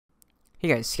Hey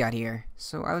guys, Scott here.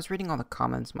 So I was reading all the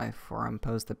comments on my forum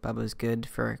post that Bubba's good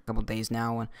for a couple days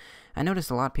now, and I noticed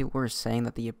a lot of people were saying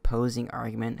that the opposing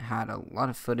argument had a lot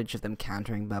of footage of them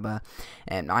countering Bubba,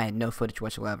 and I had no footage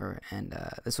whatsoever, and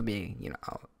this would be,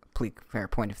 a pretty fair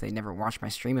point if they never watched my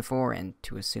stream before, and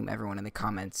to assume everyone in the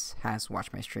comments has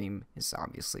watched my stream is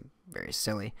obviously very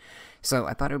silly. So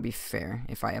I thought it would be fair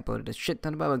if I uploaded a shit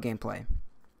ton of Bubba gameplay.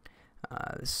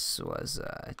 This was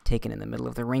taken in the middle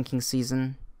of the ranking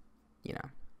season.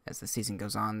 As the season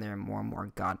goes on, there are more and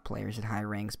more god players at high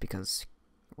ranks because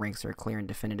ranks are a clear and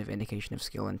definitive indication of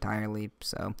skill entirely,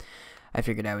 so I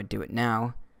figured I would do it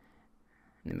now,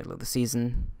 in the middle of the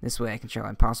season. This way I can show how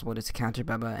impossible it is to counter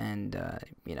Bubba, and,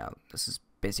 this is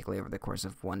basically over the course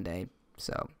of one day,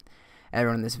 so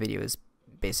everyone in this video is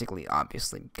basically,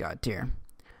 obviously, god tier.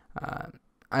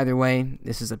 Either way,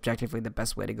 this is objectively the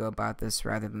best way to go about this,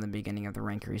 rather than the beginning of the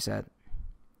rank reset.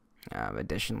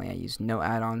 Additionally, I used no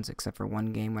add-ons except for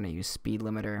one game when I used Speed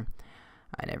Limiter.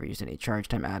 I never used any charge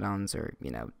time add-ons or,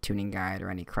 tuning guide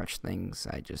or any crutch things.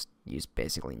 I just used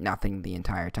basically nothing the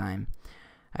entire time.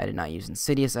 I did not use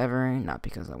Insidious ever, not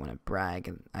because I want to brag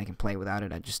and I can play without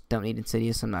it. I just don't need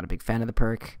Insidious. I'm not a big fan of the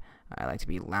perk. I like to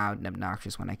be loud and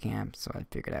obnoxious when I camp, so I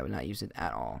figured I would not use it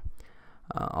at all.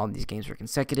 All these games were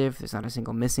consecutive. There's not a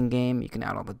single missing game. You can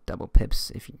add all the double pips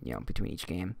if between each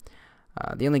game.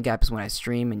 The only gap is when I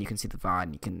stream and you can see the VOD,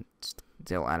 and you can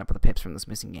still add up the pips from those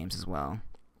missing games as well.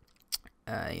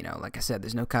 Like I said,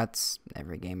 there's no cuts.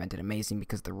 Every game I did amazing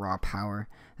because of the raw power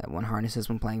that one harnesses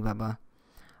when playing Bubba.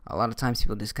 A lot of times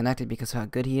people disconnected because of how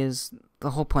good he is.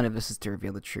 The whole point of this is to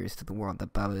reveal the truth to the world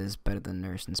that Bubba is better than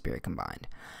Nurse and Spirit combined.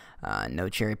 No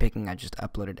cherry picking, I just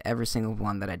uploaded every single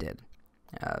one that I did.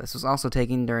 This was also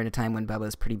taken during a time when Bubba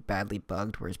is pretty badly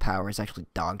bugged, where his power is actually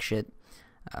dog shit.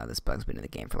 This bug's been in the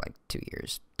game for like 2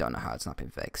 years. Don't know how it's not been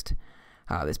fixed.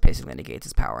 This basically negates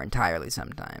his power entirely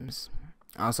sometimes.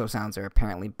 Also, sounds are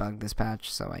apparently bugged this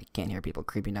patch, so I can't hear people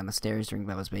creeping down the stairs during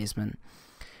Bubba's basement.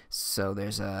 So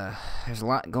there's a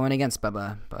lot going against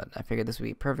Bubba, but I figured this would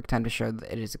be a perfect time to show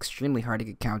that it is extremely hard to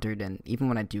get countered, and even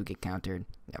when I do get countered,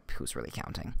 who's really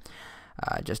counting?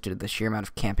 Just due to the sheer amount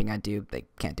of camping I do, they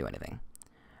can't do anything.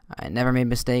 I never made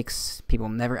mistakes. People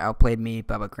never outplayed me.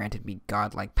 Bubba granted me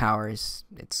godlike powers.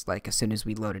 It's like as soon as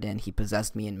we loaded in, he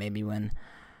possessed me and made me win.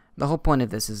 The whole point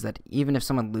of this is that even if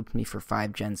someone looped me for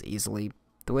 5 gens easily,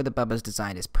 the way that Bubba's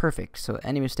designed is perfect, so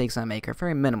any mistakes I make are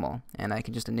very minimal, and I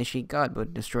can just initiate God mode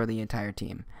and destroy the entire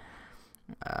team.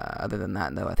 Other than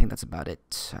that, though, I think that's about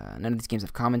it. None of these games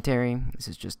have commentary. This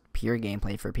is just pure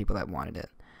gameplay for people that wanted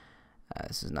it.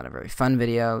 This is not a very fun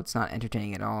video. It's not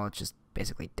entertaining at all. It's just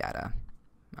basically data.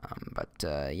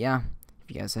 Yeah,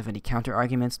 if you guys have any counter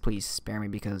arguments, please spare me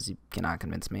because you cannot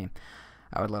convince me.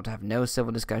 I would love to have no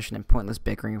civil discussion and pointless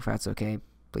bickering if that's okay.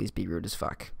 Please be rude as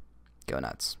fuck. Go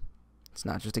nuts. It's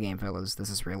not just a game, fellas. This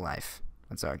is real life.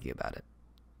 Let's argue about it.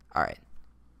 Alright.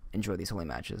 Enjoy these holy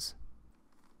matches.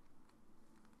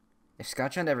 If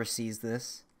Scotchund ever sees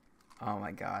this, oh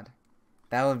my god.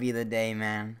 That would be the day,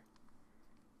 man.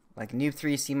 Like,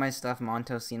 Noob3 seen my stuff,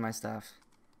 Monto seen my stuff.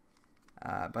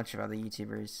 A bunch of other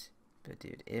YouTubers. But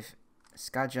dude, if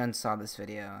Scotchund saw this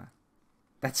video,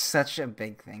 that's such a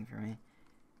big thing for me.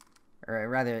 Or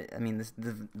rather, I mean,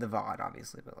 the VOD,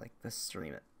 obviously, but like the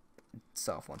stream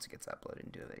itself once it gets uploaded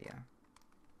into a video.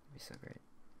 It'd be so great.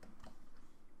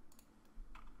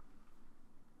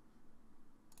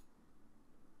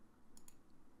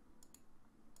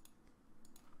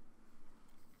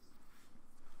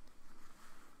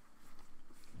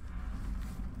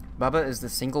 Bubba is the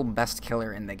single best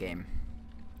killer in the game.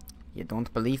 You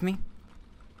don't believe me?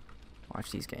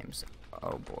 Watch these games.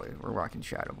 Oh boy, we're rocking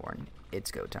Shadowborn. It's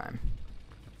go time.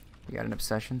 You got an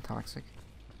obsession? Toxic.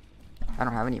 I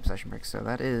don't have any obsession bricks, so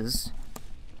that is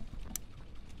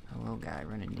a little guy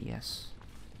running DS.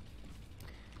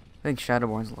 I think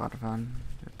Shadowborn's a lot of fun.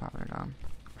 They're popping it on.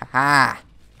 Haha!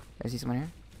 Did I see someone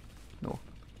here? No.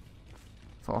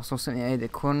 Also sent the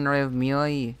corner of my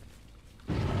eye.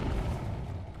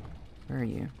 Where are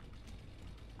you?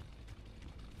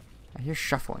 I hear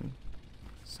shuffling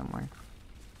somewhere.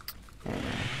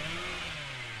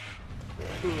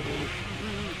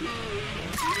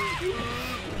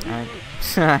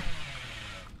 Alright.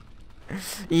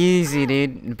 Easy,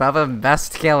 dude. Bubba,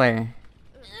 best killer.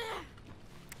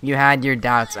 You had your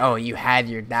doubts. Oh, you had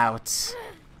your doubts.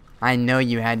 I know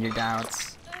you had your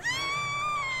doubts.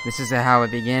 This is how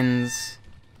it begins.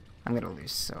 I'm gonna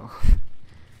lose, so...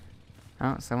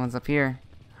 Oh, someone's up here.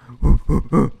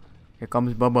 Here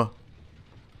comes Bubba.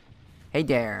 Hey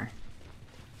there.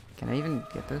 Can I even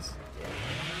get this?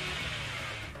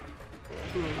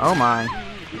 Oh my.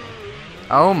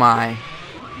 Oh my.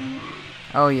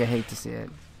 Oh, you hate to see it.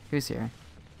 Who's here?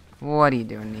 What are you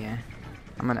doing, Nia?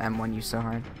 I'm gonna M1 you so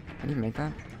hard. Can you make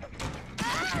that?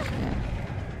 Yeah.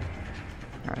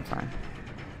 Alright, fine.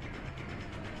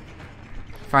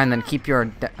 Fine, then keep your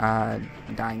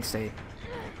dying state.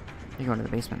 You're going to the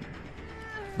basement.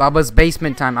 Bubba's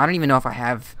basement time. I don't even know if I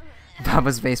have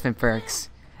Bubba's basement perks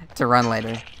to run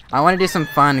later. I want to do some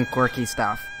fun and quirky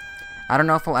stuff. I don't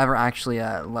know if I'll ever actually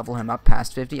level him up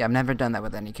past 50. I've never done that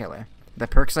with any killer. The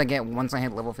perks I get once I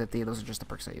hit level 50, those are just the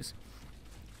perks I use.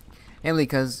 Mainly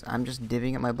because I'm just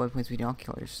divvying up my blood points between all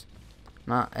killers.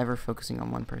 Not ever focusing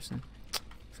on one person. I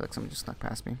feel like someone just snuck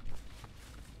past me.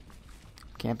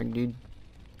 Camping, dude.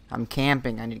 I'm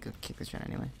camping. I need to go kick this shit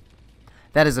anyway.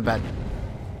 That is a bad.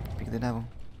 Speak of the devil.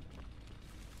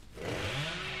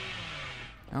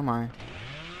 Oh my.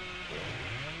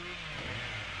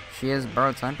 She has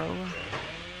borrowed time, probably?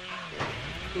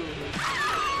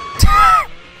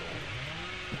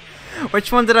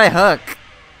 Which one did I hook?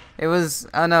 It was...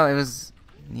 Oh no, it was...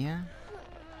 Yeah?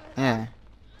 Yeah.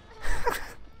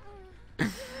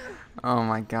 Oh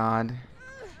my god.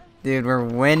 Dude, we're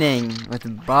winning with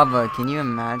Bubba. Can you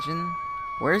imagine?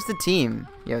 Where's the team?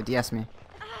 Yo, DS me.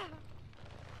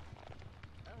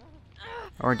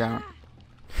 Or don't.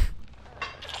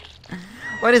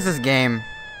 What is this game?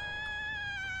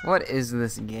 What is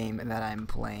this game that I'm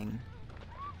playing?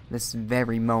 This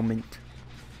very moment.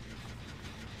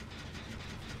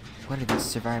 What are these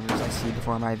survivors I see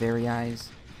before my very eyes?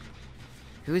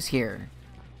 Who's here?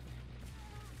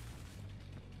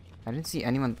 I didn't see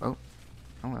anyone. Oh.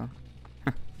 Oh well.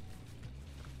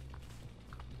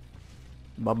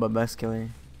 Bubba best killer.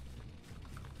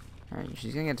 Alright,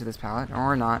 she's gonna get to this pallet.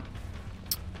 Or not.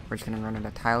 We're just gonna run into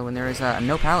a tile when there is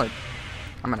no pallet.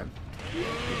 I'm gonna.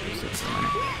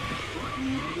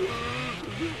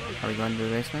 Are we going to the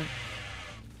basement?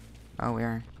 Oh, we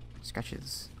are.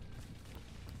 Sketches.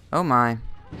 Oh my.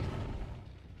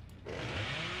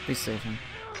 Please save him.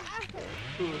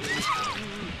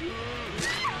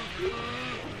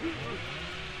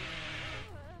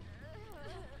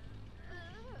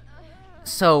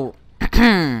 So,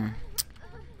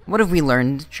 what have we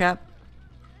learned, chap?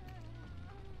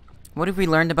 What have we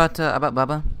learned about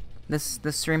Bubba this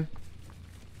stream?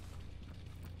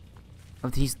 Oh,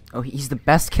 he's the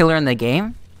best killer in the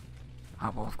game?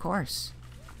 Oh, well, of course.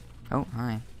 Oh,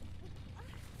 hi.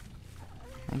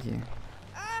 Thank you.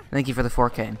 Thank you for the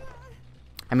 4K.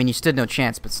 I mean, you stood no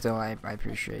chance, but still, I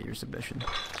appreciate your submission.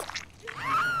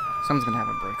 Someone's gonna have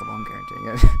a breakable, I'm guaranteeing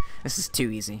it. This is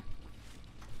too easy.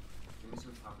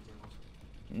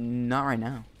 Not right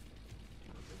now.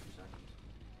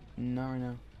 Not right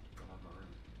now.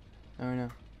 Not right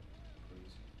now.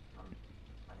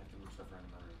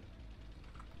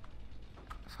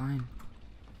 Fine.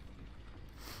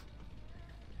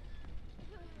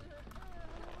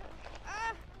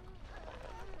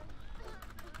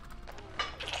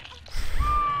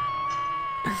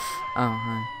 Oh,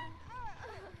 hi.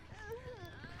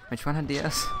 Which one had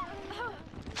DS?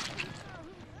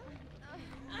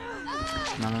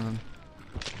 None of them.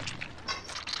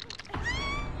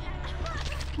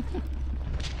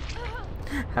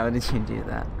 How did you do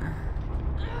that?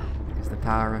 It's the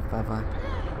power of Bubba.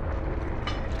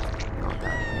 All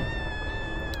that.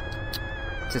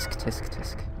 Tisk, tisk,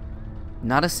 tisk.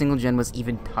 Not a single gen was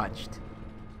even touched.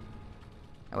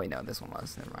 Oh wait, no, this one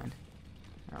was. Never mind.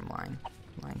 I'm lying.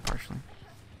 I'm lying partially.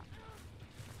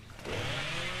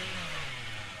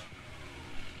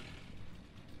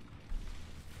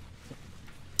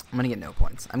 I'm gonna get no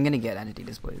points. I'm gonna get entity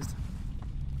displaced.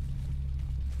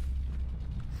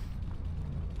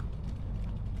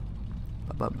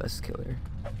 Bubba best killer.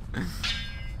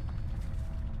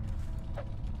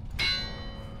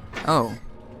 Oh.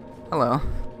 Hello.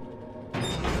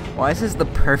 Why is this the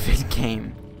perfect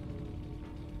game?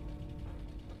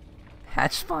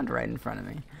 Hatch spawned right in front of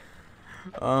me.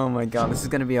 Oh my god, this is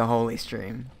gonna be a holy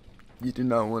stream. You do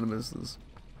not want to miss this.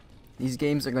 These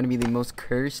games are going to be the most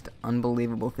cursed,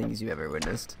 unbelievable things you've ever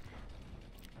witnessed.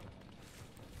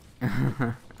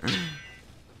 I'm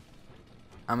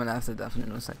going to have to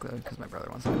definitely know Cyclo because my brother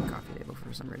wants to have a coffee table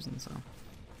for some reason, so.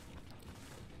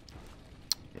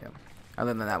 Yeah.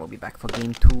 Other than that, we'll be back for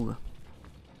game 2.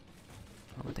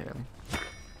 Momentarily.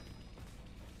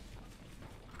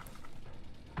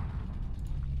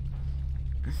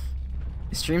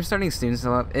 Is stream starting soon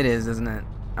still up? It is, isn't it?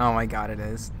 Oh my god, it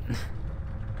is.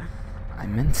 I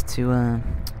meant to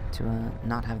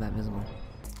not have that visible.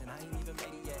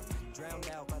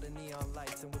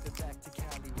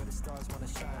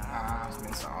 It's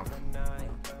been solved.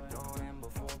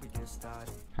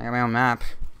 I got my own map.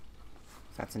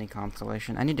 If that's any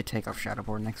consolation. I need to take off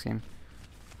Shadowboard next game.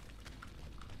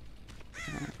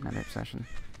 Another obsession.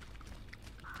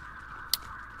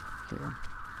 Here.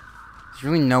 There's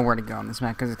really nowhere to go on this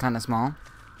map because it's kind of small.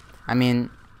 I mean,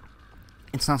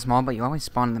 it's not small, but you always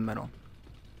spawn in the middle.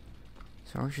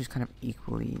 So we're just kind of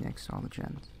equally next to all the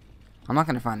gens. I'm not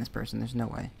going to find this person. There's no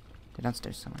way. They're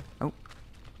downstairs somewhere. Oh.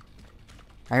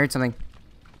 I heard something.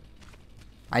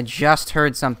 I just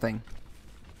heard something.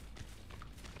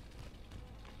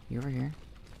 You over here?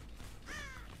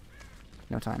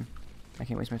 No time. I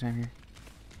can't waste my time here.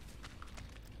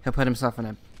 He'll put himself in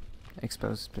a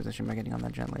exposed position by getting on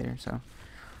that gen later, so no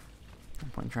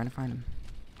point in trying to find him.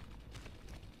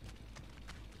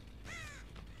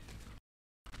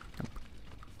 Nope.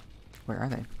 Where are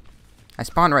they? I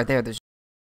spawned right there. There's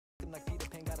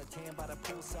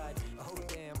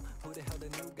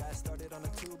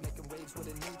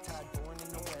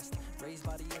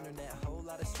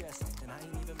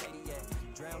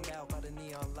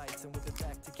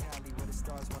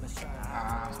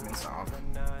it's been solved.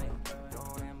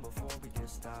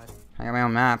 I got my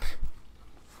own map.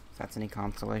 If that's any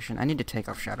consolation. I need to take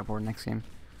off Shadowboard next game.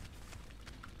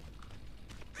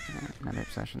 Another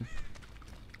obsession.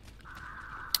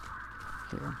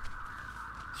 Here.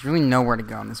 There's really nowhere to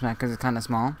go on this map because it's kind of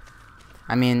small.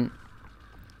 I mean,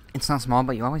 it's not small,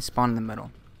 but you always spawn in the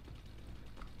middle.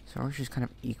 So we're just kind of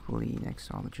equally next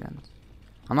to all the gens.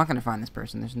 I'm not going to find this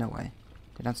person. There's no way.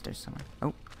 They're downstairs somewhere.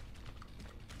 Oh.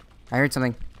 I heard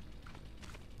something.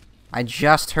 I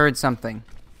just heard something.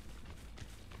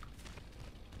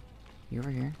 You over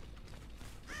here?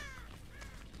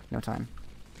 No time.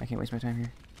 I can't waste my time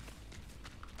here.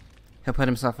 He'll put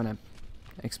himself in a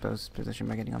exposed position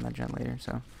by getting on that gen later,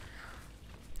 so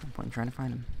no point in trying to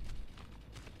find him.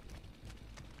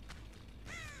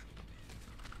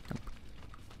 Nope.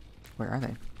 Where are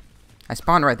they? I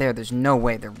spawned right there. There's no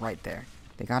way they're right there.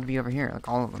 They gotta be over here, like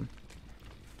all of them.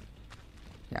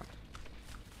 Yeah.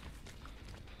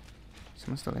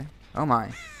 Someone's still there? Oh my.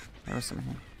 There was someone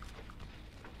here.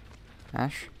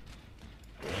 Ash?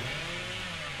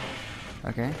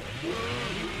 Okay.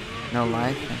 No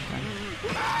life.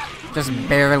 Okay. Just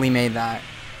barely made that.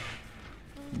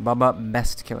 Bubba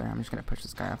best killer. I'm just gonna push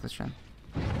this guy off this gen.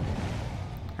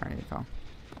 Alright, he fell.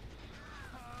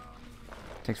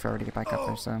 Takes forever to get back up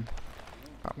there, so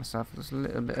bought myself just a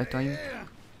little bit of time.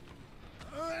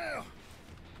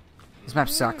 This map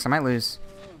sucks. I might lose.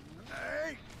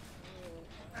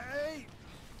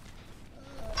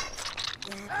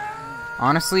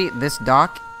 Honestly, this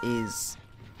dock is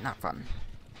not fun.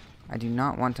 I do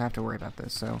not want to have to worry about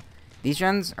this. So these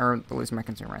gens are the least of my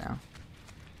concern right now.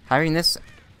 Having this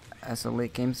as a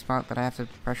late game spot that I have to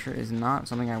pressure is not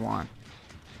something I want.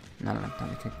 Not enough time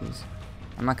to kick these.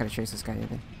 I'm not going to chase this guy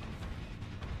either.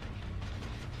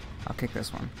 I'll kick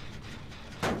this one.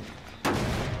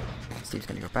 Steve's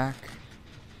going to go back.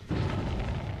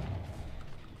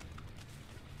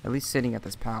 At least sitting at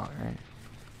this pallet, right?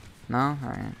 No?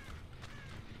 Alright.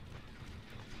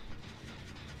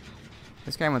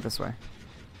 This guy went this way.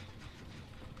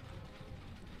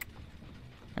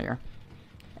 There you are.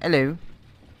 Hello.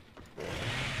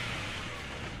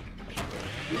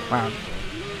 Wow.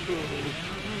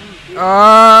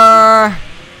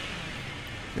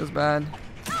 Feels bad.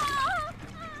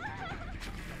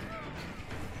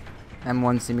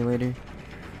 M1 simulator.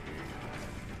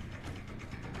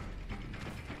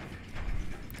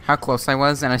 How close I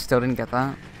was, and I still didn't get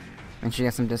that. And she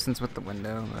got some distance with the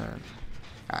window, but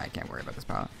I can't worry about this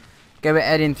pallet. Go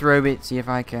ahead and throw it, see if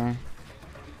I can.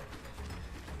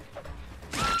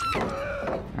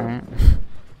 Alright.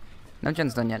 No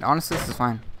gen's done yet. Honestly, this is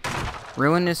fine.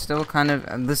 Ruin is still kind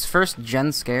of... this first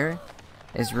gen scare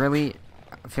is really...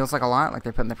 feels like a lot, like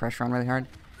they're putting the pressure on really hard.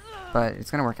 But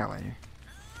it's gonna work out later.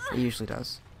 It usually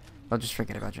does. They'll just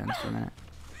forget about gens for a minute.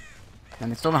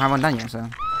 And they still don't have one done yet, so...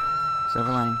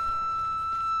 silver lining.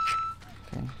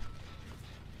 Okay.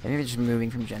 Maybe they're just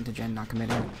moving from gen to gen, not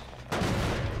committing.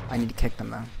 I need to kick them,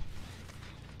 though.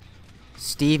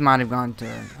 Steve might have gone to...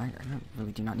 I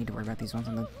really do not need to worry about these ones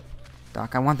on the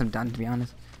dock. I want them done, to be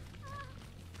honest.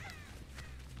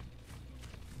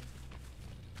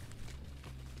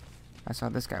 I saw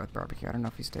this guy with barbecue. I don't know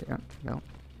if he stayed. Oh, no.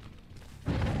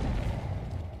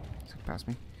 He's past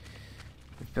me.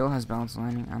 If Bill has balance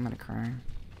lining, I'm gonna cry.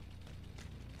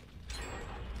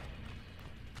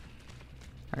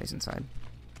 Alright, he's inside.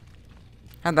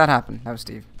 How'd that happen? That was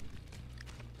Steve.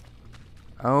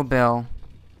 Oh, Bill.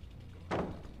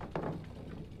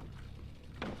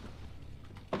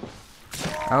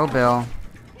 Oh, Bill.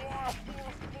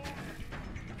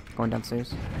 Going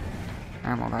downstairs.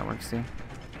 Well, that works too.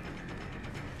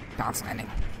 Bounce landing,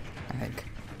 I think.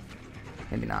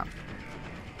 Maybe not.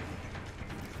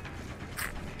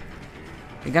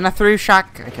 You're gonna through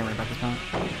shock. I can't worry about this one.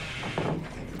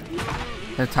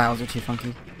 The tiles are too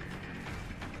funky.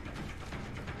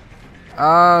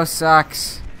 Oh,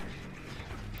 sucks.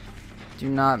 Do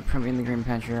not put me in the green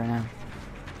pantry right now.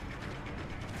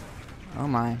 Oh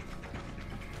my.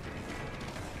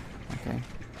 Okay.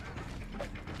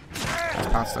 That's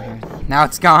pasta here. Now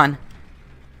it's gone.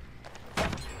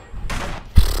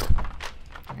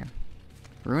 Okay.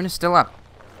 Ruin is still up.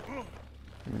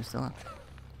 Ruin is still up.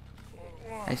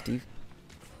 Hi, Steve.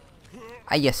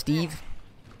 Hiya, Steve.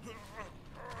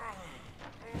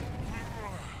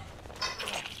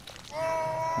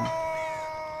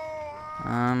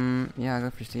 Yeah, I'll go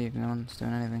for Steve. No one's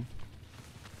doing anything.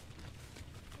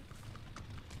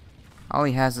 All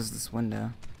he has is this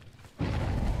window.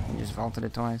 He just vaulted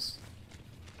it twice.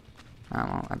 Oh,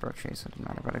 well, I broke Chase, so it doesn't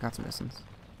matter, but I got some distance.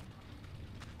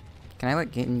 Can I,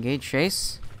 like, engage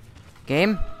Chase?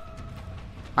 Game?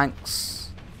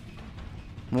 Thanks.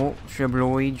 Much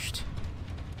obliged.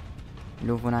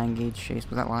 Love when I engage Chase.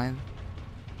 Was that live?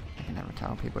 I can never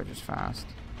tell. People are just fast.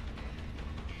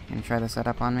 Gonna try the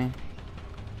setup on me.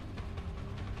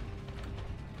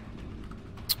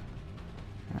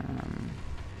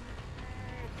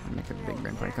 I'll make a big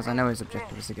brain play because I know his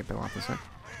objective is to get Bill off this hook.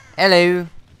 Hello!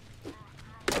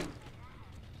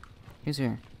 Who's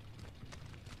here?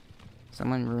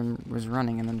 Someone was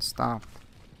running and then stopped.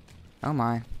 Oh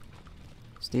my.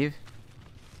 Steve?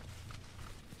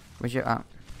 Where'd you... Oh,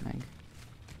 Meg.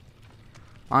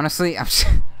 Honestly, I'm just...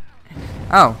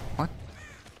 Oh, what?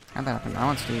 How'd that happen? I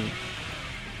want Steve.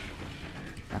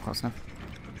 Not close enough.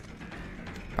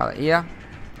 Probably, yeah.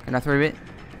 Can I throw it?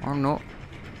 Or no?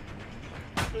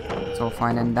 It's all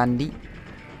fine and dandy.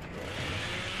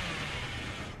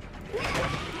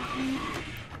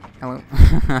 Hello.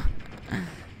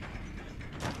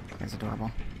 That's adorable.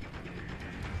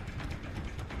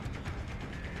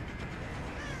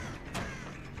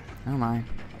 Oh my.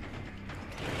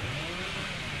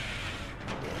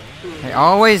 They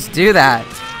always do that.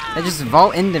 They just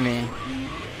vault into me.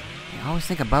 I always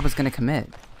think a Bubba's gonna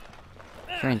commit.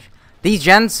 Strange. These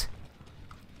gens,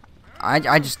 I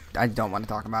don't want to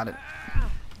talk about it.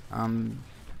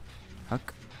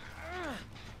 Hook.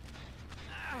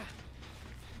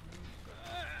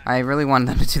 I really wanted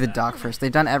them to do the dock first.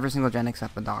 They've done every single gen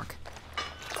except the dock.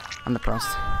 I'm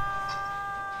depressed.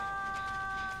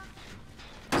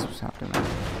 This is what's happening.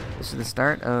 This is the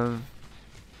start of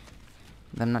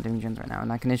them not doing gens right now,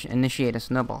 and I can initiate a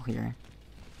snowball here.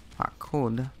 I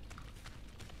could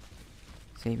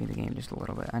save me the game just a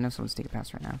little bit. I know someone's taking a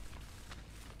pass right now.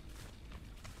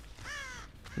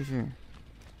 Who's here?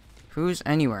 Who's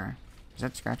anywhere? Is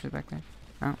that Scratches back there?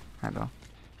 Oh, hi Bill.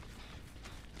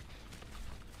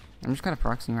 I'm just kind of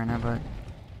proxying right now, but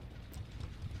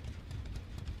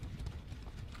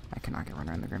I cannot get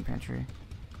runner in the Grim Pantry.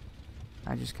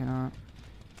 I just cannot.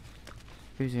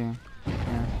 Who's here?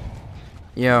 Yeah.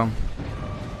 Yo.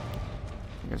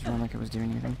 You guys run like it was doing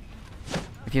anything.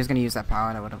 If he was gonna use that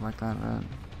pallet, I would have liked that, but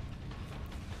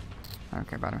I don't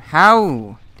care about him.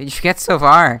 How did you get so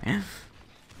far?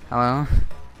 Hello?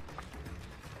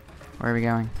 Where are we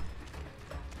going?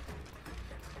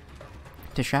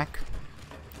 To Shack?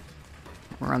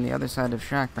 We're on the other side of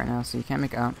Shack right now, so you can't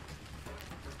make out.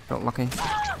 Felt lucky.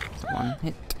 It's one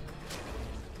hit.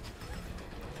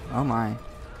 Oh my.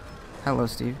 Hello,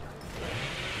 Steve.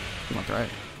 You want to throw it?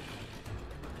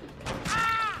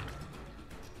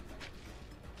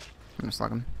 I'm gonna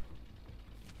slug him.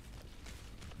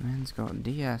 Let's go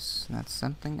DS. That's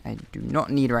something I do not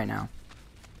need right now.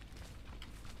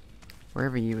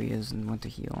 Wherever Yui is and want to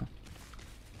heal.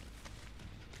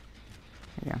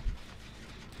 There you go.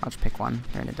 I'll just pick one.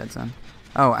 They're in a dead zone.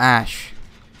 Oh, Ash.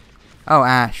 Oh,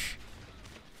 Ash.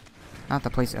 Not the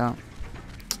place. Oh.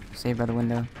 Saved by the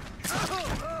window.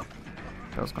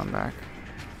 Bill's going back.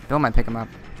 Bill might pick him up.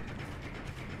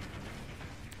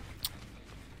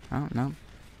 Oh, no.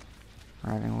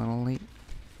 Arriving a little late.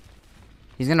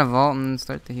 He's gonna vault and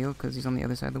start to heal because he's on the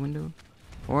other side of the window.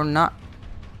 Or not.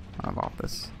 I'll vault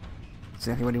this. That's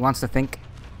exactly what he wants to think.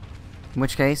 In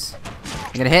which case,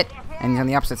 you get a hit, and he's on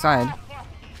the opposite side.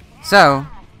 So,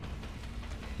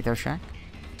 you throw Shack?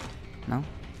 No?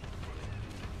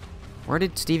 Where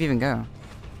did Steve even go?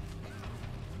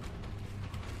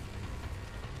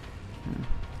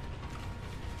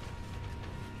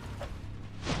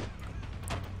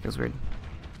 Feels weird.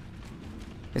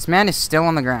 This man is still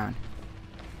on the ground.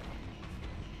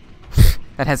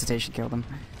 That hesitation killed him.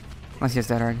 Unless he has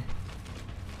dead hard.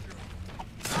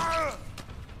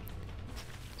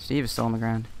 Steve is still on the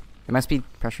ground. They must be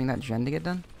pressuring that gen to get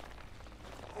done.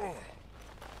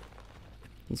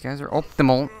 These guys are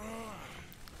optimal.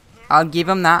 I'll give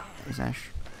him that. There's Ash.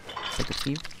 Take it,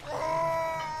 Steve.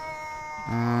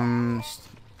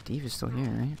 Steve is still here,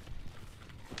 right?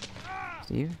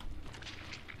 Steve?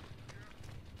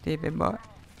 David boy.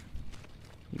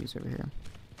 He's over here.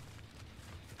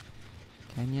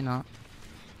 Can you not?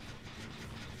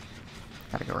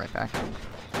 Gotta go right back.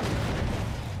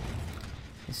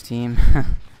 His team.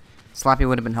 Slappy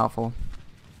would have been helpful.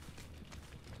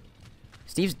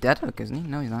 Steve's dead hook, isn't he?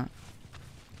 No, he's not.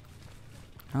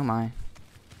 Oh my.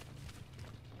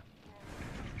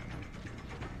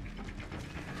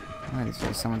 One of these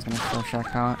days someone's gonna throw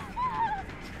Shack out.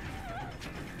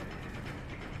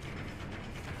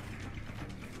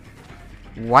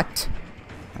 What?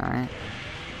 Alright.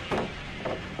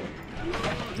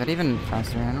 Is that even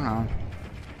faster? I don't know.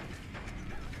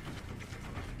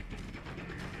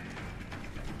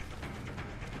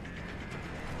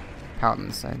 Out on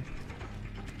the side.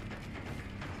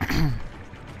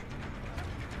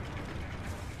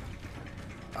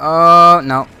 Oh,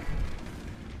 no.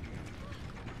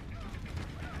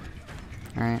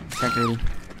 Alright, check greedy.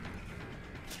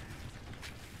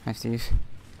 Hi, Steve.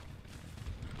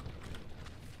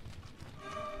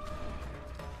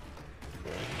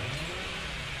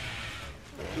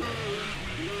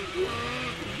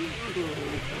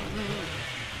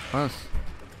 Close.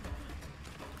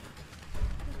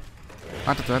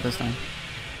 Not to throw it this time.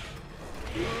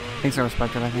 Things are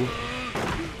respected, I think.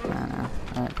 I don't know.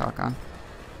 Alright, Pelican.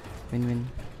 Win-win.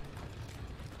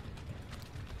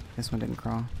 This one didn't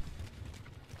crawl.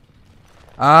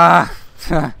 Ah!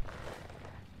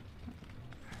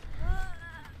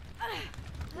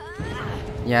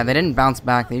 Yeah, they didn't bounce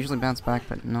back. They usually bounce back,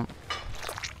 but no.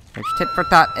 It's tit for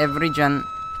tat every gen.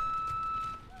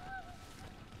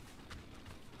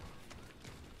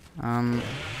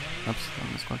 Oops,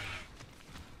 that was quick.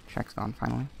 Check's gone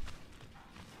finally.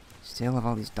 Still have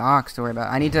all these docks to worry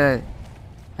about. I need to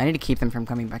keep them from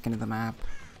coming back into the map.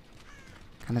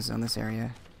 Kind of zone this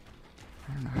area.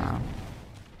 I don't know how.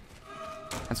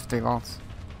 That's for 3 vaults.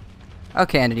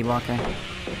 Okay, Entity Walker.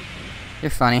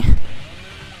 You're funny.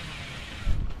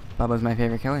 Bubba's my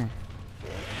favorite killer.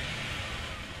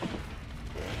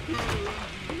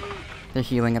 They're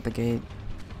healing at the gate.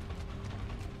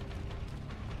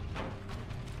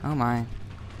 Oh my.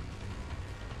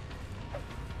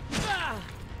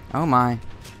 Oh my.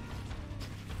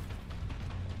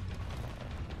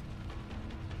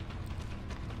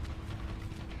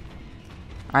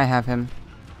 I have him.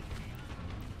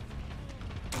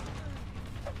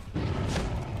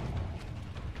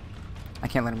 I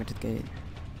can't let him get to the gate.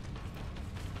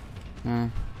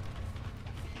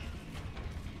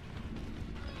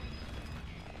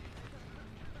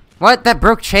 What? That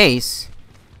broke Chase?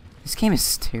 This game is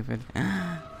stupid.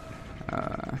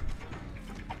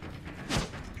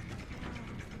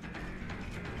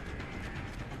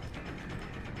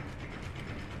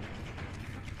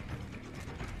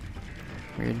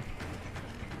 Weird.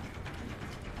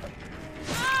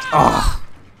 Oh!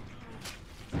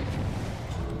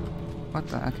 What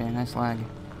the? Okay, nice lag.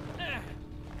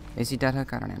 Is he dead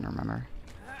hook? I don't even remember.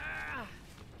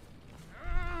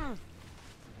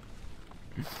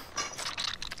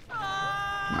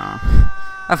 No.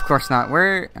 Of course not.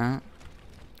 We're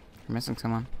missing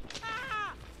someone.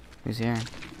 Who's here?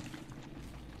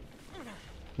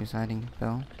 Who's hiding?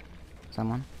 Bill?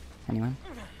 Someone? Anyone?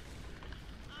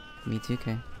 Give me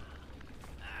 2K.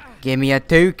 Give me a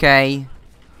 2K!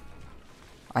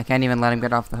 I can't even let him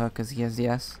get off the hook because he has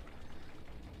DS.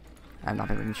 I've not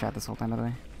been reading chat this whole time, by the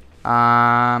way.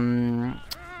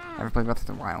 Ever played Breath of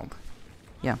the Wild?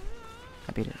 Yeah.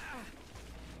 I beat it.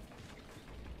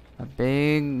 A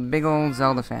big old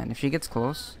Zelda fan. If she gets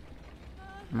close,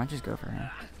 I might just go for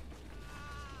her.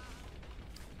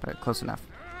 But close enough.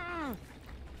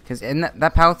 Because in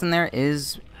that pallet in there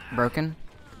is broken.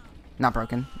 Not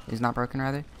broken. Is not broken,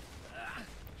 rather.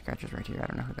 Scratcher's right here. I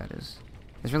don't know who that is.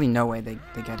 There's really no way they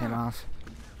get him off.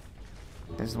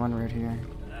 There's one right here.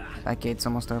 That gate's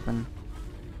almost open.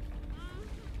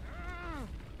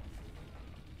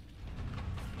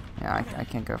 Yeah, I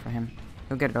can't go for him.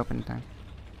 He'll get it open in time.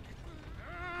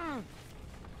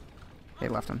 They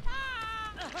left him.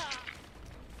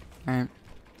 Alright.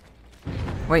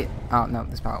 Wait. Oh, no.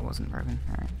 This pallet wasn't broken.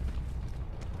 Alright.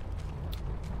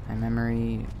 My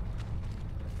memory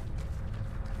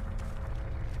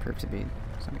proved to be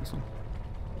some useful.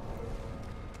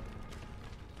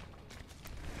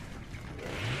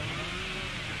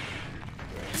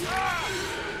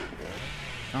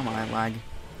 Oh my, lag.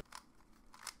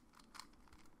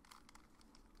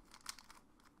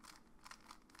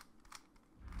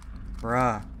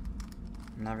 Bruh.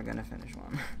 I'm never gonna finish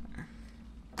one.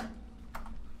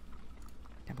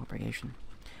 Temple Purgation.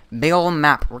 Big ol'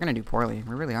 map. We're gonna do poorly.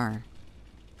 We really are.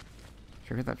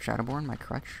 Should we get that Shadowborn, my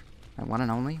crutch? My one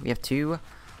and only? We have 2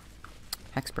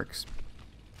 Hex perks.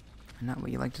 Not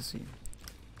what you like to see.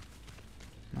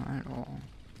 Not at all.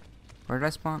 Where did I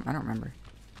spawn? I don't remember.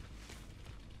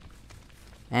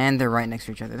 And they're right next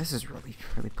to each other. This is really,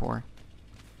 really poor.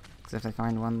 Because if I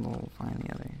find one, we'll find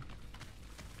the other.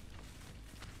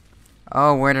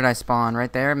 Oh, where did I spawn?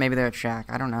 Right there? Maybe they're at Shack.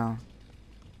 I don't know.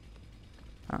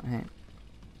 Oh, hey.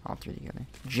 All 3 together.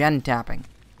 Gen tapping.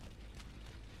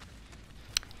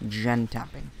 Gen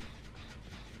tapping.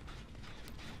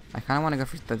 I kind of want to go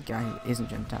for the guy who isn't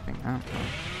gen tapping. Oh,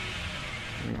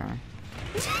 here we are.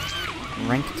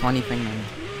 Rank 20 thingman.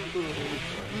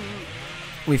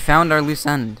 We found our loose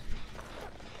end.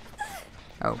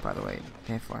 Oh, by the way,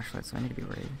 they have flashlights, so I need to be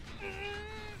worried.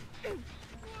 Let's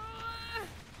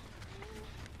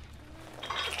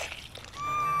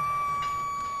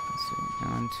see.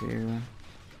 1, 2.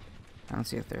 I don't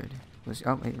see a third.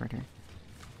 Oh, wait, right here.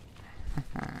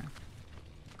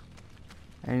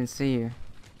 I didn't see you.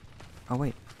 Oh,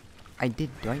 wait. I did,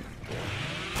 do I?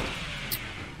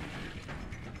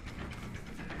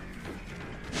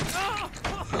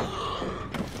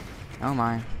 Oh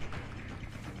my.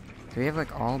 Do we have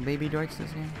like all baby doiks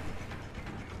this game?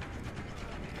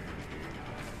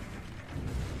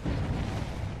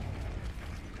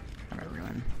 I gotta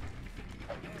ruin.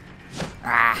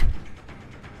 Ah!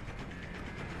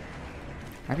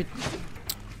 Maybe.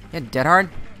 Yeah, dead hard.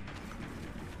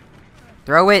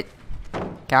 Throw it!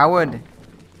 Coward!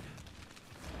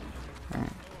 Alright.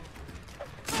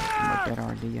 What dead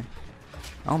hard do you?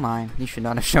 Oh my, you should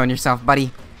not have shown yourself,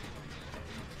 buddy.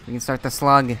 We can start the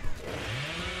slug. Yeah,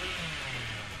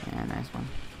 nice one.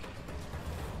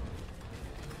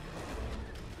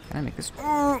 Can I make this?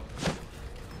 Ooh!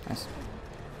 Nice.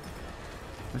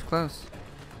 It was close.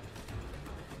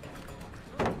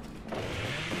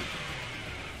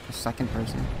 A second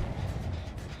person.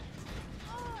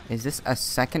 Is this a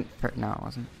second per- No, it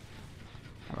wasn't.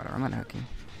 Oh, whatever, I'm unhooking.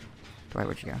 Dwight,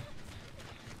 where'd you go?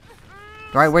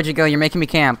 Dwight, where'd you go? You're making me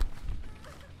camp.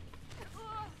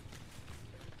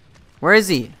 Where is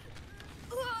he?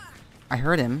 I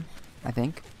heard him, I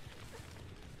think.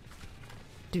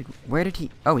 Dude, where did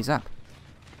he... Oh, he's up.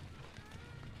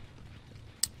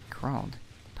 Crawled.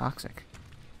 Toxic.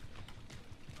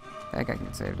 That guy can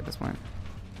get saved at this point.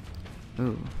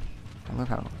 Ooh. I love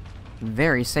how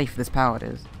very safe this pallet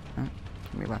is. Oh,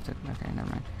 we left it. Okay, never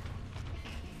mind.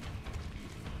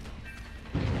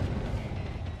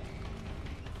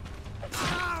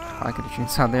 I could have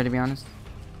chainsawed there, to be honest.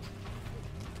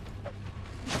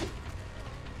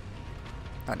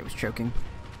 Thought he was choking.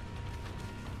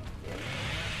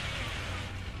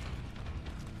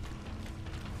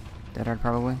 Dead hard,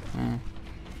 probably.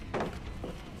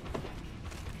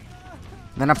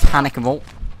 Then a panic vault.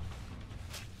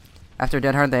 After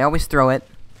dead hard, they always throw it,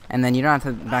 and then you don't have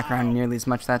to back around nearly as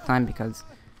much that time because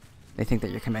they think that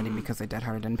you're committing because they dead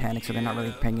hard and panic, so they're not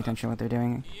really paying attention to what they're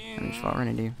doing. And that's what we're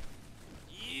gonna do.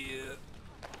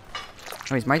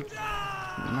 Oh, he's my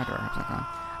Devour Hope's not gone.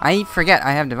 I forget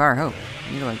I have Devour Hope.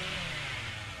 I need to, like...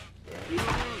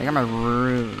 I got my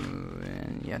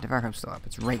ruin. Yeah, Devour Hope's still up.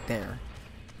 It's right there.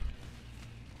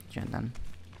 Gen done.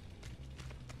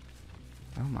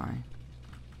 Oh my.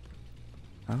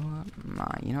 Oh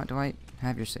my. You know what, Dwight?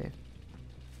 Have your save.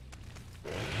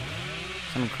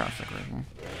 Someone crouch like right here.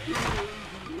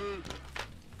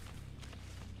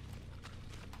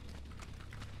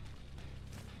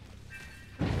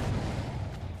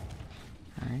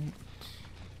 Alright.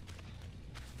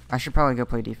 I should probably go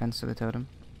play defense to the totem.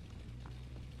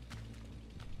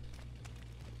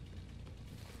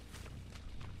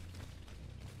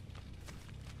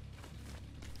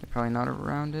 They're probably not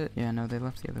around it. Yeah, no, they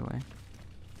left the other way.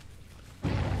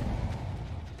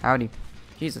 Howdy.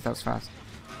 Jesus, that was fast.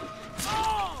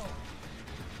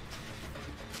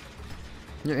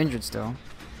 You're injured still.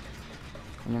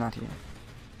 And you're not here.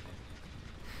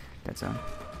 Dead zone.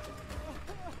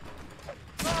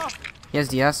 He has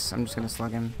DS. I'm just gonna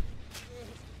slug him.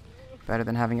 Better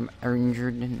than having him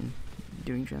injured and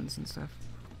doing gens and stuff.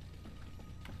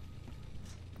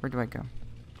 Where do I go?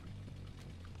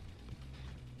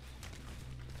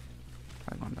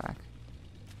 I'm going back.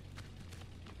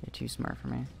 You're too smart for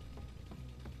me.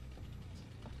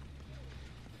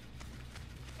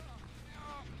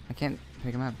 I can't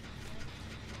pick him up.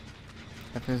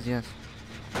 That feels yes.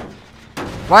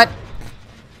 What?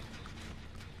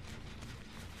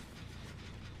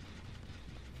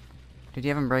 Did he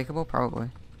have Unbreakable? Probably.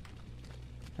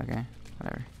 Okay,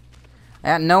 whatever. I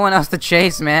got no one else to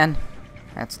chase, man.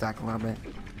 I got stuck a little bit.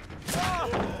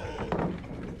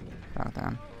 Got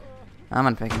down. I'm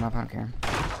gonna pick him up, I don't care.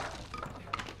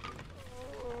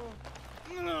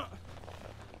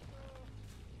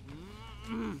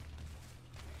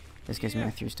 This gives me my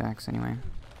 3 stacks anyway.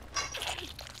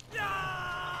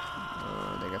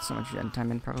 Oh, they got so much gen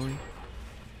time in probably.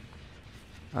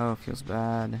 Oh, feels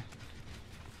bad.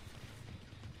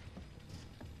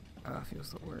 Oh,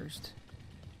 feels the worst.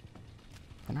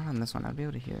 But not on this one, I'd be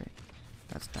able to hear it.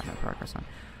 That's not my progress on.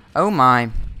 Oh my!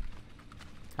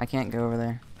 I can't go over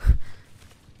there.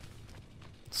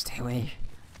 Stay away.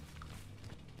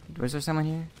 Was there someone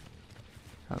here?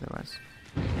 Oh, there was.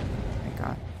 Thank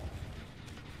God.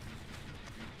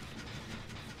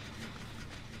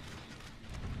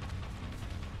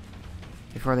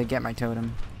 Before they get my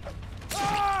totem.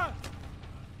 I'll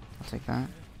take that.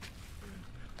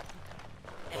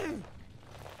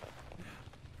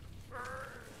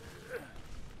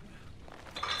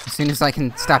 As soon as I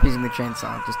can stop using the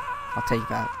chainsaw, I'll take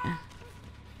that.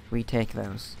 We take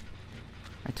those.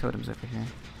 My totem's over here.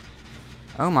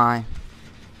 Oh my.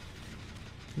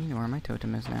 You know where my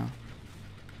totem is now.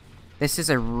 This is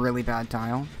a really bad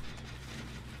tile.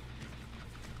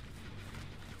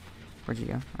 Where'd you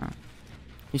go? Oh.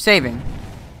 You're saving.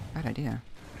 Bad idea.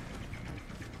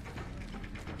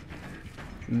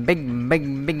 Big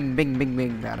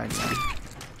bad idea.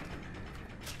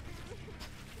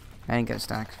 I didn't get a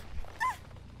stack.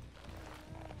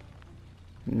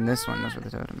 And this one knows where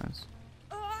the totem is.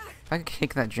 If I could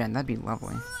kick that gen, that'd be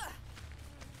lovely.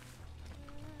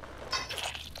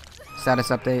 Status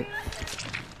update.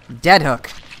 Dead hook.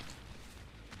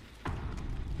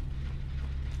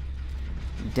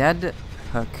 Dead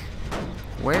hook.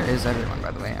 Where is everyone,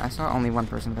 by the way? I saw only one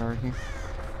person over here.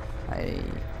 I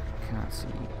cannot see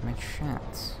my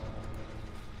chats.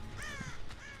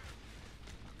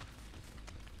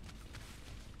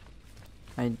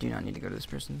 I do not need to go to this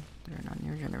person. They're not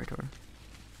near a generator.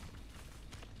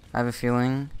 I have a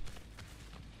feeling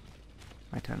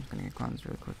my totem's gonna get cleansed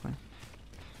really quickly.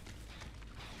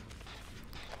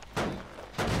 I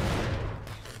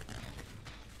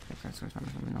think that's what's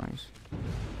making some noise.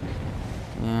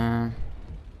 Yeah.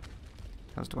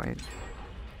 That was Dwight.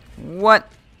 What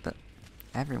the?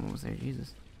 Everyone was there,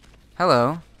 Jesus.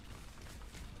 Hello.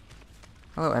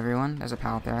 Hello, everyone. There's a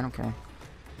pallet there, I don't care.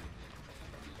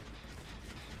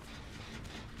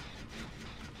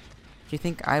 Do you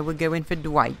think I would go in for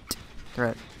Dwight?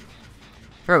 Throw it.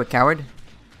 Throw it, coward.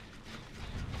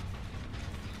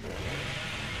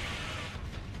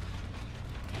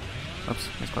 Oops,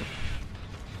 misclick.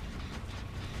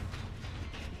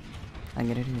 I can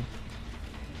get it here.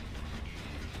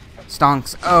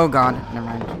 Stonks. Oh god. Never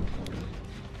mind.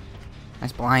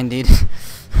 Nice blind, dude.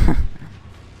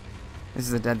 This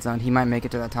is a dead zone. He might make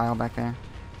it to that tile back there.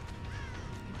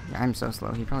 Yeah, I'm so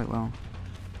slow. He probably will.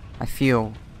 I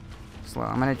feel slow.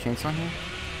 I'm gonna chainsaw here.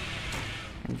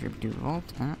 And drip do vault.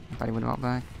 I thought he would vault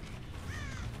back.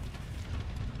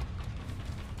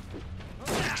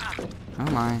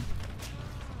 Oh my.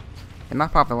 It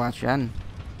might pop the last gen.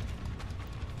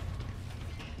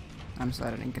 I'm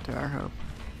sad I didn't get to our hope.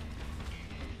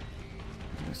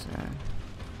 I'm sad.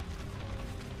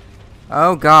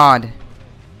 Oh god.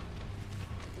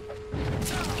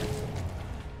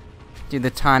 Dude, the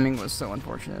timing was so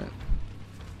unfortunate.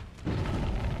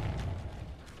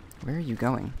 Where are you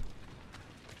going?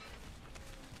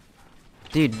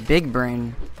 Dude, big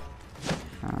brain.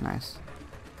 Oh, nice.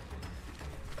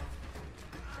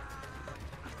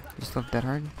 You still dead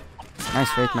hard?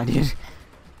 Nice fake, my dude.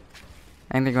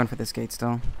 I think they're going for this gate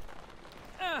still.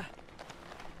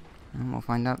 And we'll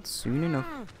find out soon enough.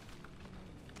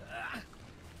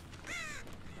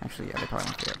 Actually, yeah, they probably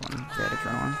won't get one. They had a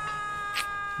drone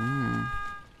one.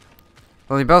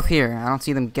 Well, they're both here. I don't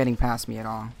see them getting past me at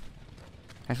all.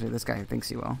 Actually, this guy thinks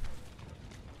he will.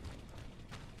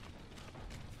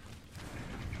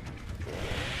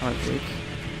 Hello, Jake.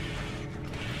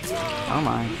 Oh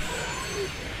my.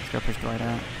 Let's go push Dwight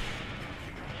out.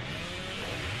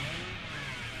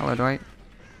 Hello, Dwight.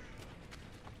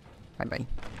 Bye-bye.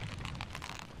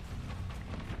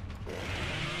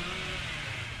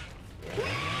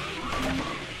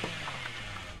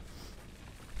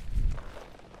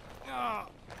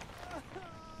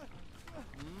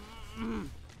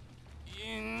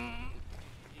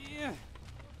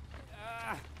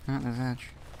 Oh, there's Edge.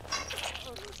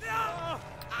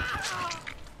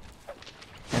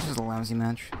 This is a lousy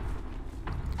match.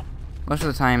 Most of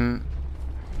the time,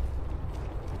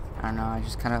 I don't know, I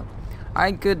just kind of...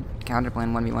 I could counterplay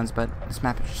in 1v1s, but this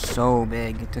map is so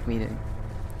big, it took me to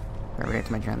get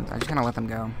to my gens. I just kind of let them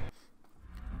go.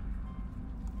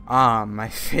 Ah, my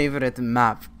favorite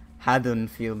map,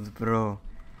 Haddonfield, bro.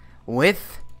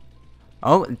 With...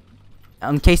 Oh,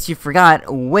 in case you forgot,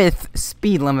 with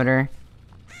speed limiter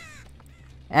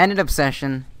and an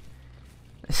obsession.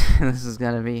 This is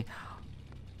gonna be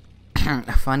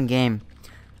a fun game.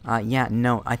 Yeah,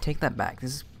 no, I take that back.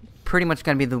 This is pretty much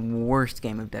gonna be the worst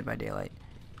game of Dead by Daylight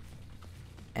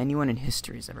anyone in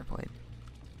history has ever played.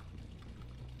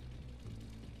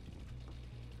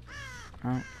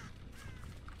 Alright.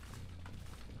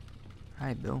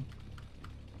 Hi, Bill.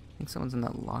 I think someone's in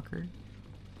that locker.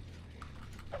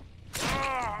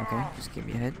 Okay, just give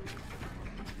me a hit.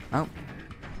 Oh,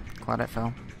 Claudette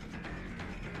fell.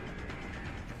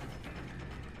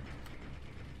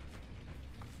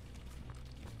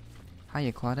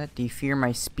 Hiya, Claudette. Do you fear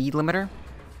my speed limiter?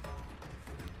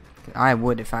 I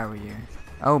would if I were you.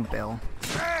 Oh, Bill.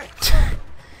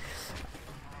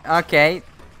 Okay.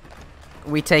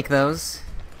 We take those.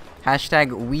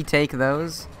 Hashtag we take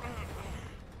those.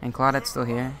 And Claudette's still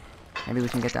here. Maybe we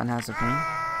can get down House of Pain.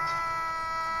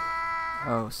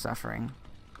 Oh, suffering.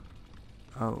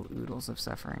 Oh, oodles of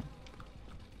suffering.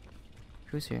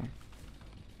 Who's here?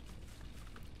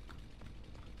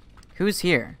 Who's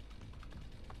here?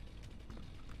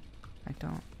 I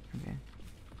don't. Okay.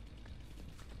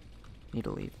 Need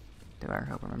to leave. Devour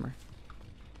Hope, remember.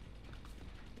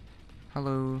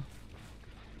 Hello.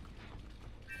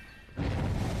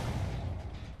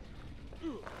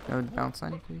 No bounce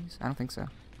lining, please? I don't think so.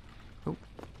 Oh.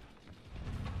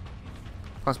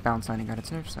 Plus bounce lining got its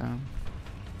nerf, so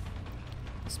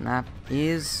this map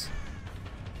is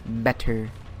better.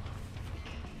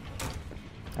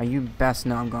 Are you best?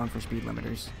 No, I'm going for speed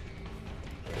limiters.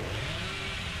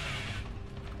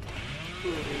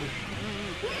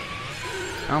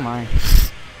 Oh my.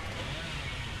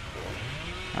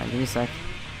 Alright, give me a sec.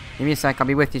 Give me a sec, I'll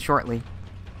be with you shortly.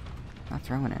 Not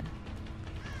throwing it.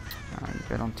 You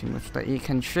bet on too much that you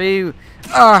can chew.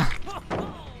 Ah!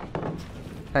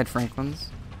 Ed Franklin's.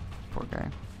 Poor guy.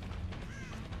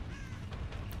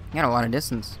 He got a lot of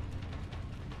distance.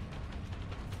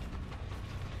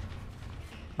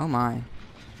 Oh my.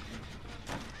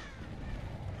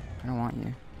 I don't want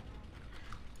you.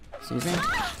 Excuse me?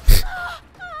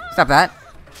 Stop that.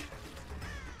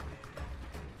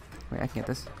 Wait, I can get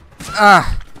this.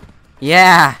 Ah!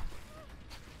 Yeah!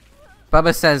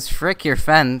 Bubba says, frick your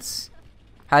fence.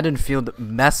 Haddonfield,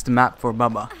 best map for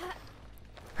Bubba.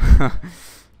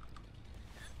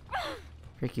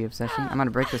 Frick you, obsession. I'm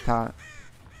gonna break this pallet.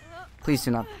 Please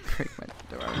do not break my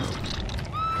door.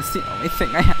 It's the only thing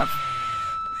I have.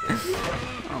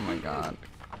 Oh my god.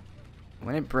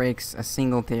 When it breaks, a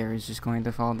single tear is just going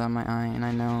to fall down my eye, and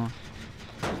I know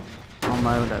I'll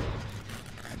know that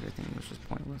everything was just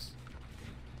pointless.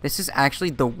 This is actually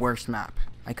the worst map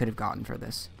I could have gotten for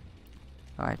this.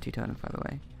 Oh, I have 2 totems, by the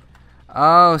way.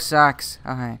 Oh, sucks.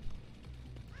 Oh, hi.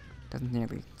 Doesn't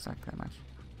nearly suck that much.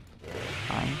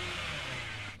 Hi.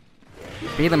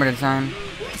 Speed limiter time.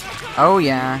 Oh,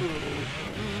 yeah.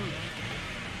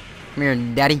 Come here,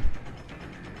 daddy.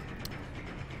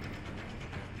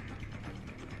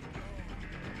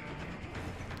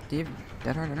 Do you have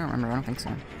Dead Hard? I don't remember. I don't think so.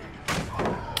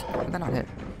 How did that not hit?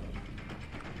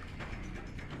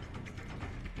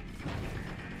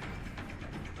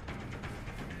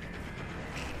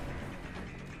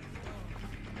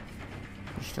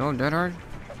 You still Dead Hard?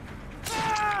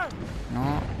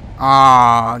 No.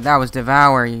 Oh, that was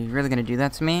Devour. You really gonna do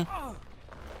that to me?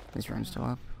 This run's still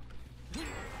up.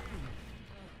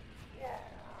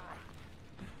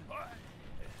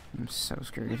 I'm so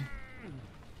screwed.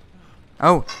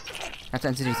 Oh! That's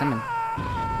entity summon.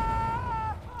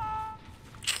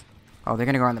 Oh, they're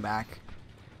gonna go around the back.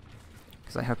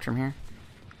 Because I hooked from here.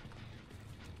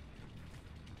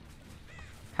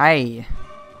 Hi!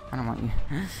 I don't want you.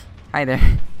 Hi there.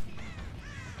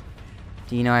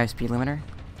 Do you know I have speed limiter?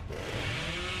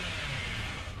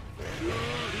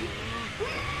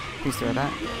 Please throw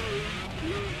that.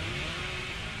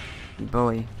 You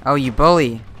bully. Oh, you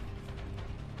bully!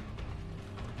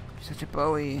 You're such a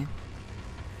bully.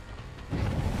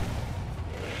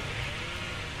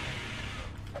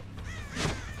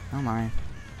 Oh my.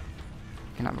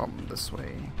 Can I vault this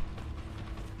way?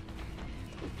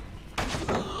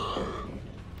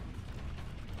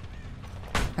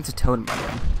 That's a totem, by the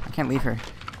way. I can't leave her.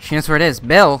 She knows where it is.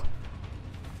 Bill!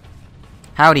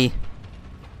 Howdy.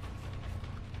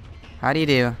 How do you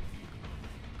do?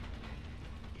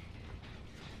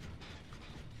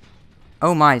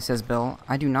 Oh my, says Bill.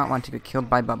 I do not want to get killed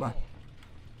by Bubba.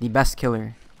 The best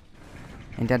killer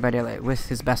in Dead by Daylight with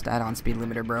his best add-on speed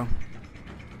limiter, bro.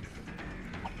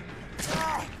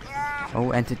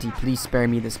 Oh, entity, please spare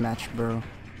me this match, bro.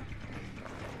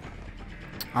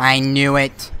 I knew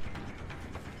it.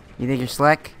 You think you're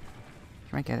slick?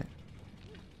 You might get it.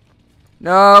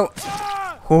 No!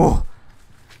 Oh!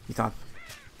 You thought...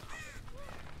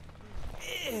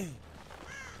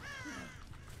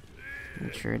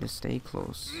 Make sure to stay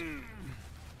close.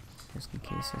 Just in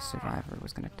case a survivor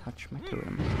was gonna touch my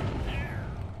totem.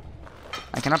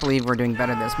 I cannot believe we're doing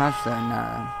better this match than,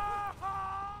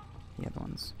 the other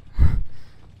ones.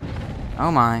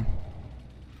 Oh my.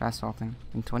 Fast vaulting.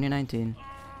 In 2019.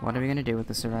 What are we gonna do with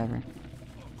the survivor?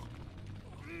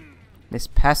 This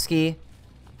pesky...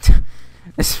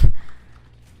 this...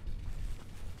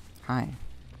 Hi.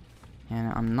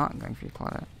 And I'm not going for your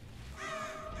Claudette.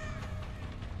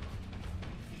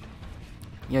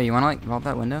 Yo, you wanna like vault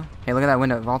that window? Hey, look at that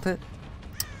window. Vault it?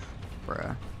 We're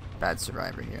a bad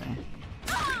survivor here.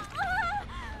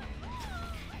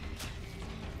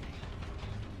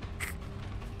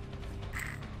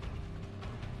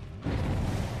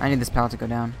 I need this pallet to go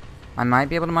down. I might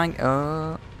be able to mine.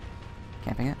 Oh,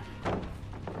 camping it.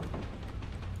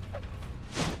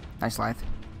 Nice lithe.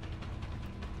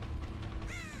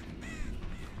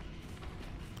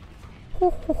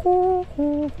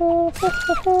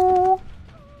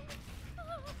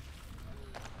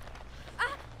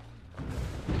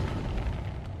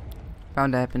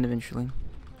 Bound to happen eventually.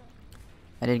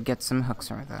 I did get some hooks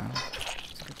from it though.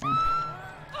 That's a good thing.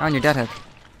 Oh, and your dead hook.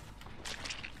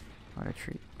 What a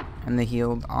treat. And they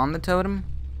healed on the totem?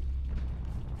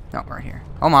 No, right here.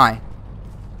 Oh my!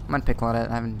 I'm gonna pick Claudette.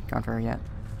 I haven't gone for her yet.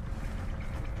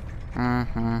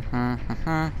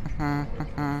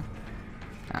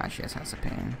 Ah, she has House of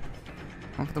Pain.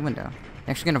 Go for the window. You're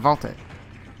actually gonna vault it.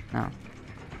 No.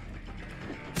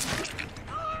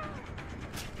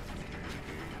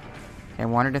 Okay, I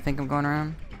wanted to think I'm going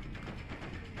around.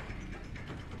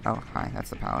 Oh, hi.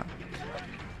 That's the pallet.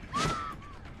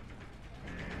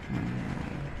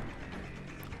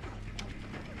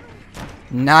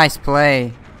 Nice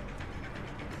play.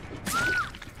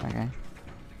 Okay.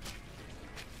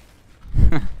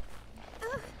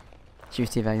 She was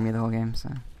teabagging me the whole game, so.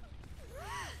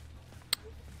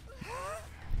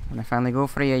 When I finally go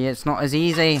for you, it's not as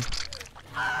easy.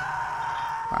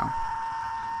 Wow.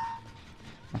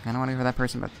 I kinda wanna go for that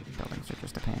person, but buildings are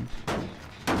just a pain.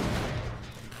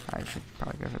 I should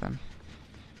probably go for them.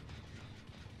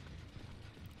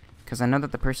 Because I know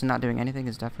that the person not doing anything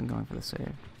is definitely going for the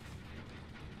save.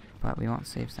 But we want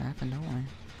saves to happen, don't we?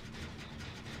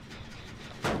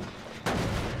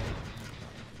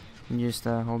 Can you just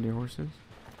hold your horses?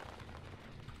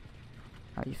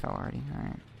 Oh, you fell already.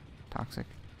 Alright. Toxic.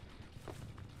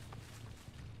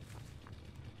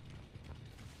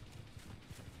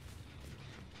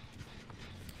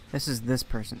 This is this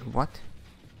person. What?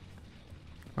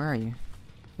 Where are you?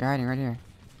 You're hiding right here.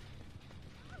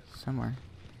 Somewhere.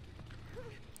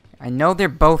 I know they're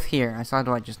both here. I saw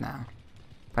Dwight just now.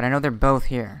 But I know they're both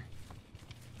here.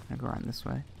 I'm gonna go around this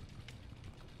way.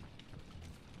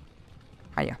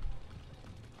 Hiya.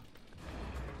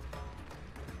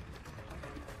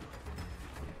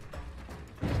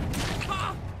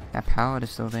 That pallet is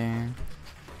still there.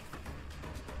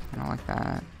 I don't like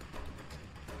that.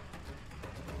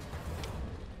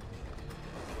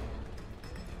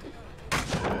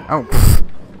 Oh, pfft.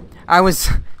 I was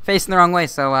facing the wrong way,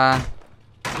 so I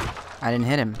didn't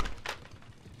hit him.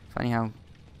 Funny how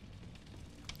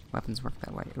weapons work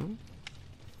that way. Ooh.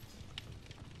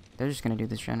 They're just gonna do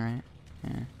this gen, right?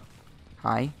 Yeah.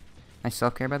 Hi. Nice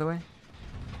self-care, by the way.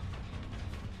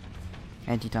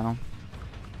 Anti-tunnel.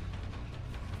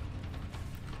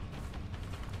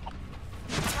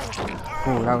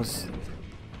 Oh, that was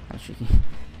cheeky.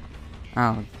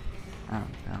 Oh. Oh,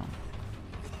 no.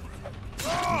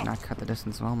 You did not cut the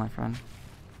distance well, my friend.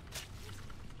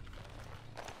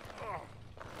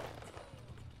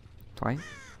 Dwight?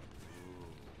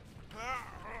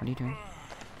 What are you doing?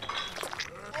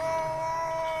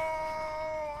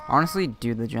 Honestly,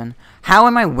 do the gen. How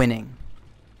am I winning?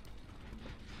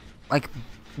 Like,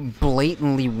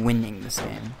 blatantly winning this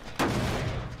game.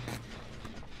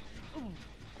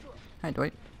 Hi,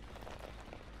 Dwight.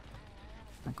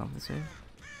 Not going for the save.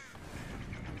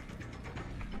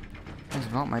 Nice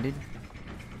vault, my dude.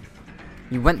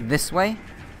 You went this way?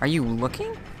 Are you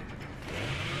looking?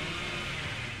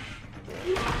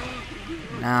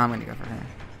 Nah, I'm gonna go for her.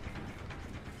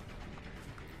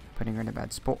 Putting her in a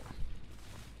bad spot.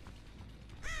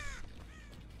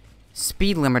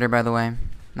 Speed limiter, by the way.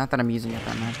 Not that I'm using it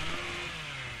that much.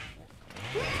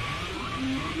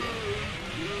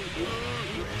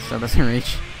 Still doesn't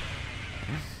reach.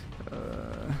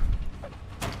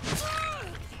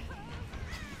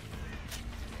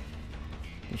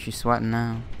 Is she sweating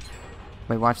now?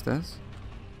 Wait, watch this.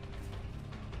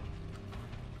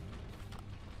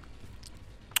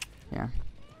 Yeah.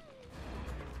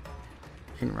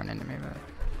 can run into me, but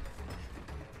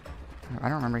I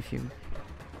don't remember if you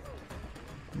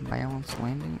balance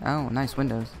landing. Oh, nice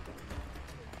windows.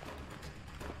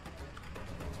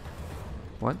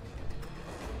 What?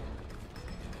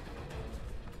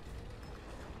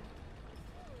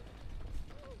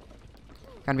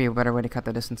 Gotta be a better way to cut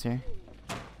the distance here.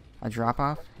 A drop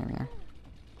off? Here we are.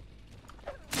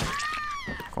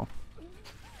 Cool.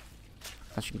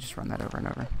 I should just run that over and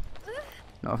over.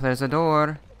 No, if there's a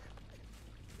door.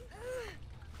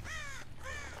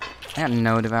 I got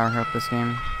no devour help this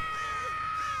game.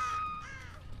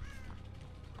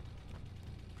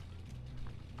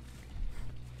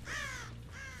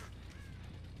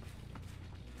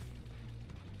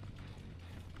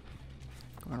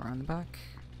 Going around the back.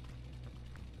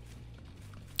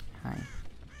 Hi.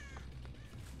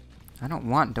 I don't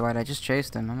want Dwight, I just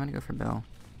chased him. I'm gonna go for Bill.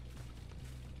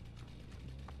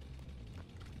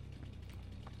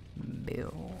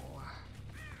 Bill.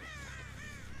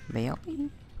 There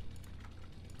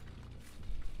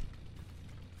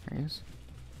he is.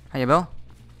 Hiya, Bill.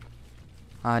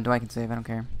 Dwight can save, I don't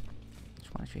care.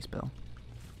 Just wanna chase Bill.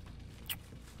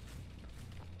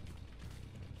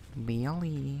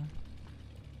 Billy.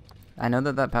 I know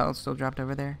that that pallet's still dropped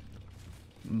over there.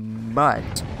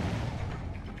 But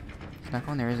he's not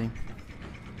going there, is he?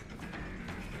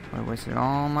 I wasted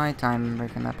all my time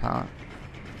breaking that pallet.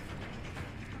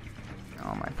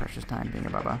 All my precious time being a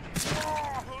Bubba.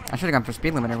 I should have gone for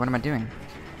speed limiter. What am I doing?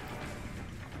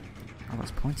 All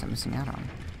those points I'm missing out on.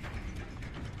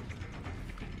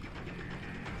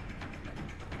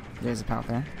 There's a pallet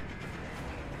there.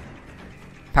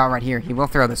 Pallet right here. He will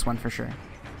throw this one for sure.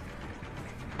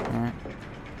 Alright.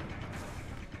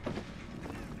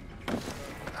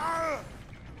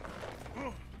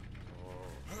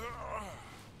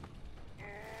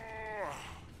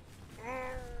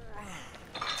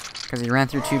 Because he ran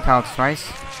through 2 pallets twice.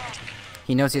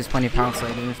 He knows he has plenty of pallets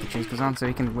later if the chase goes on, so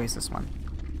he can waste this one.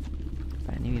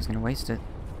 But I knew he was going to waste it.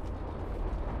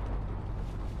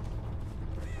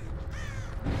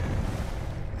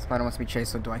 Spider wants to be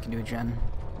chased, so Dwight can do a gen.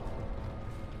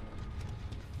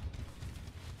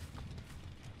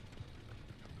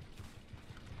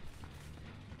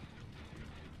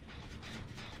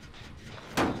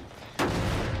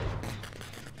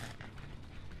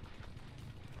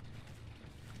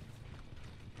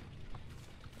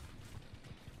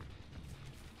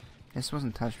 This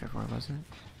wasn't touched before, was it?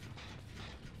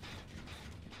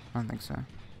 I don't think so.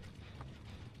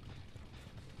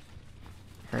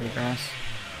 Hairy grass.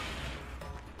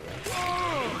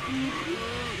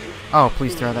 Oh,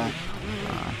 please throw that.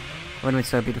 It would have been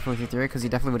so beautiful if you threw it, because he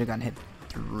definitely would have gotten hit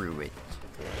through it.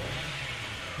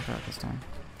 I'll throw it this time.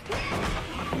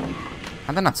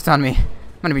 How'd that not stun me?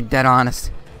 I'm gonna be dead honest.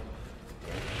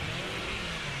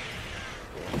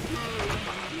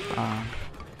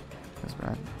 That's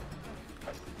bad.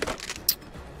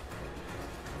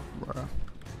 Bruh.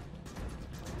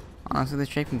 Honestly, this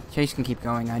chase can keep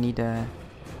going. I need to...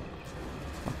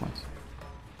 points.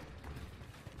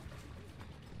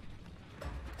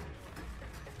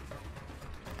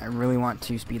 I really want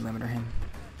to speed limiter him.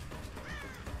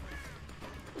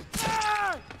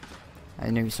 I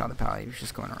knew he saw the pallet. He was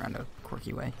just going around a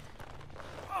quirky way.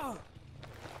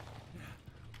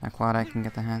 That quad, I can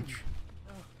get the hatch.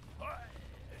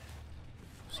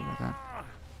 See about that.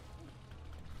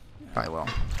 Probably will.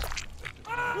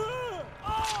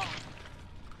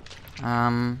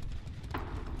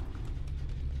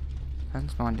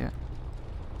 Hasn't spawned yet.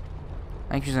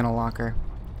 I think she's in a locker.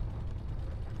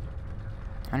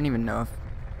 I don't even know if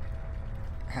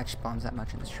hatch spawns that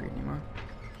much in the street anymore.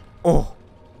 Oh!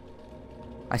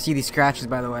 I see these scratches,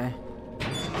 by the way.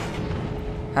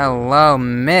 Hello,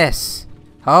 miss!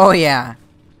 Oh, yeah!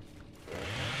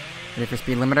 Ready for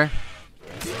speed limiter?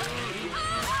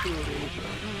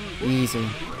 Easy.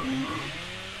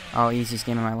 Oh, easiest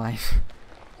game of my life.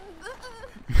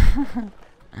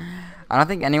 I don't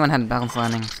think anyone had balance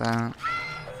landing, so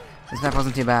this map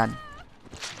wasn't too bad.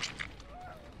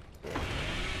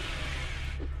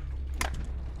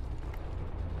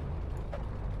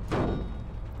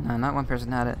 No, not one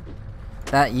person had it.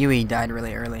 That Yui died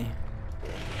really early.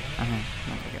 Okay,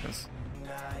 I'm gonna get this.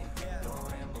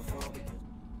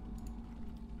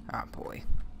 Ah, boy.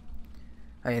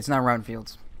 Hey, it's not Rotten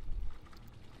Fields.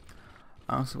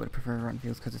 I also would prefer Rotten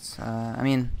Fields because it's, I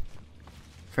mean,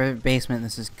 for basement,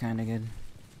 this is kind of good.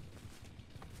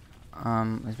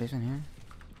 Is basement here?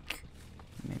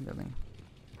 Main building.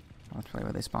 Well, that's probably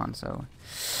where they spawn, so.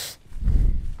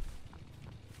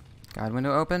 God,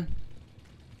 window open?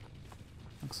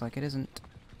 Looks like it isn't.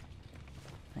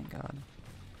 Thank God.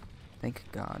 Thank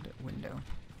God, window.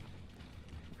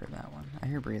 For that one. I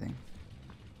hear breathing.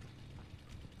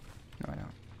 No, I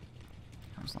don't.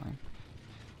 I was lying.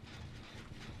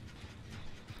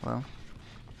 Hello?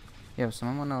 Yo,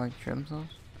 someone wanna like show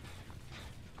themselves?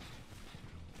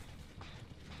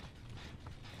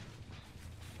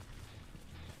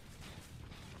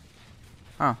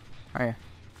 Oh, are you?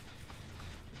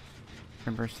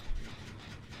 Burst.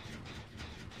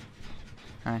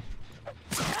 Hi.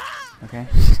 Okay.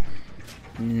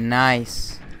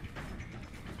 Nice.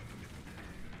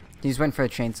 He's waiting for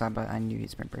the chainsaw, but I knew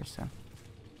he'd sprint burst, so I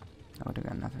would have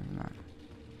got nothing from that.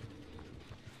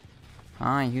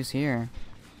 Hi, who's here?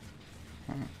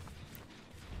 Alright.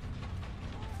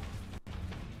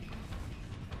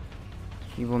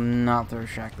 He will not throw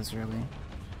Shack this early.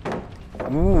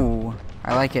 Ooh,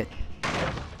 I like it.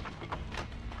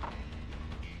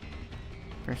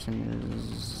 Person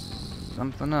is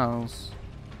something else.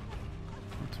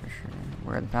 That's for sure.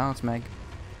 Where are the pallets, Meg?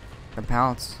 Where are the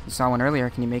pallets? You saw one earlier.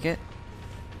 Can you make it?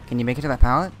 Can you make it to that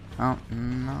pallet? Oh,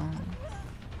 no.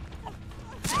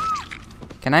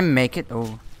 Can I make it?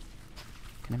 Oh.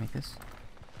 Can I make this?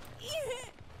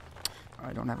 Oh,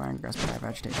 I don't have iron grasp, but I have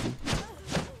agitation. I'm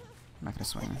not gonna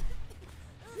swing. I'm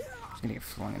just gonna get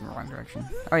flung in the wrong direction.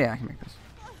 Oh yeah, I can make this.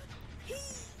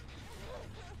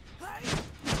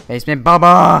 Basement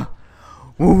Bubba!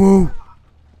 Woo woo!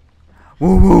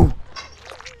 Woo woo!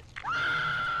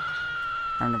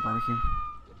 I'm gonna barbecue.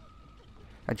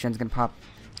 That gen's gonna pop.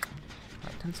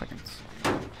 About 10 seconds.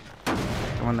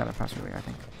 The one that I passed earlier, I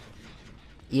think.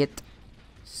 Eat.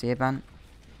 7.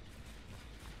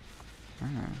 Oh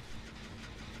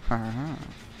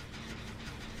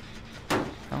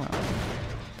well.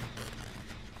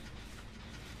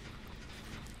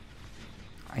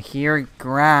 I hear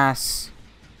grass.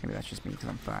 Maybe that's just me because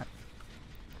I'm fat.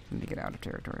 I need to get out of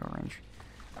territorial range.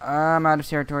 I'm out of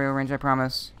territorial range, I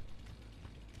promise.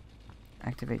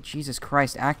 Activate. Jesus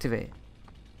Christ, activate.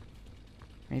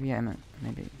 Maybe I meant.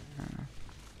 Maybe. I don't know.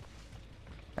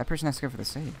 That person has to go for the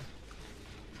save.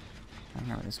 I don't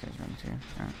know where this guy's running to.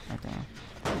 Oh, right there.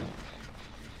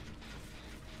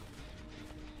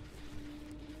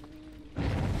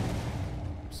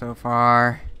 So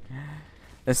far.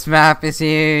 This map is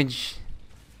huge.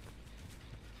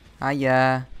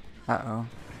 Hiya. Uh-oh.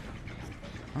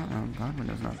 Uh-oh. God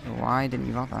knows not. Why didn't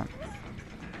you vault that?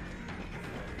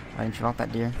 Why didn't you vault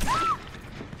that, dear?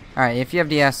 Alright, if you have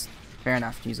DS, fair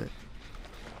enough. Use it.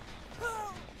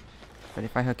 But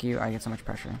if I hook you, I get so much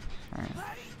pressure. Alright.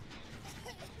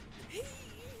 Go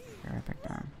right back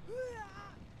down.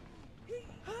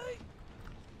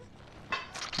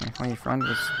 And if one of your friends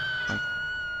was, like,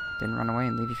 didn't run away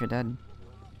and leave you for dead.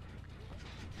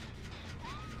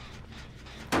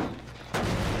 I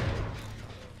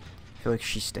feel like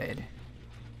she stayed.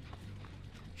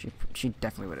 She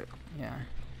definitely would have. Yeah.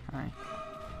 Alright.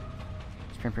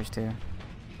 Sprimpers 2.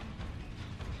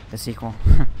 The sequel.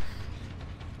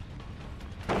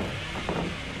 I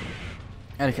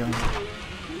had a feeling.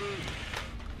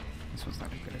 This was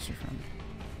not as good as your friend.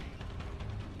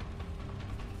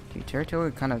 Dude,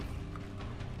 Territory kind of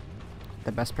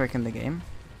the best perk in the game.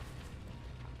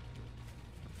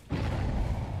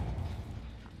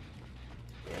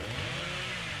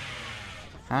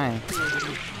 Hi.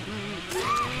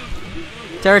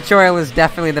 Territorial is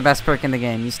definitely the best perk in the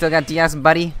game. You still got DS,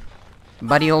 buddy?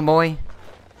 Buddy, old boy?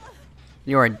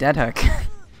 You are a dead hook.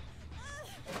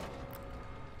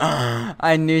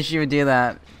 I knew she would do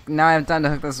that. Now I have time to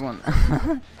hook this one.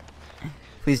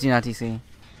 Please do not TC.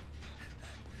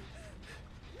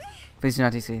 Please do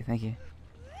not TC. Thank you.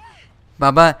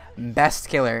 Bubba, best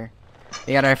killer.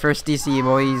 We got our first DC,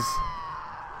 boys.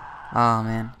 Oh,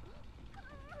 man.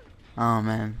 Oh,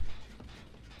 man.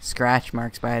 Scratch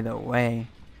marks, by the way.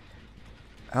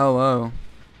 Oh, whoa.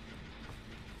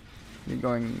 You're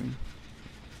going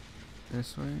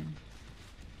this way?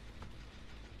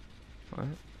 What?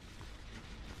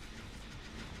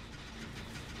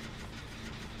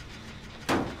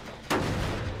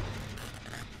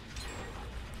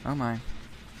 Oh my.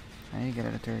 I need to get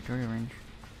out of territorial range.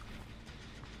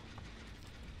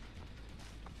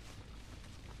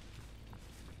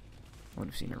 Would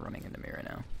have seen her running in the mirror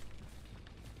now.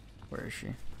 Where is she?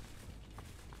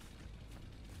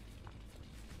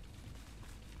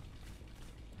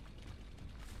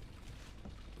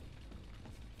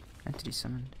 Entity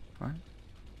summoned. What?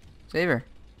 Save her.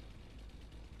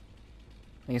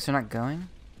 I guess they're not going?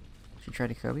 She tried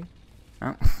to Kobe?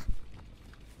 Oh.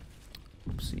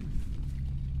 Oopsie.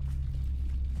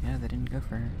 Yeah, they didn't go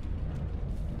for her.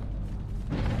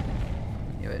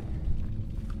 Knew it.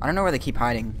 I don't know where they keep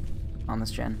hiding on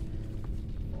this gen.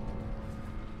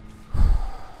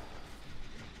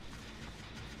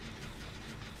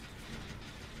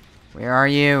 Where are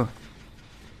you?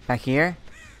 Back here?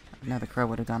 No, the crow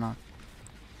would have gone off.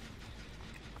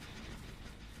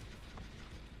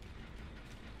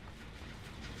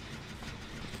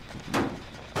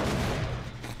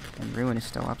 And Ruin is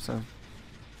still up, so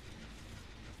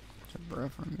it's a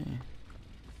bruh from me.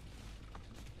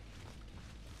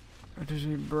 It is a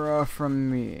bruh from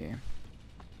me.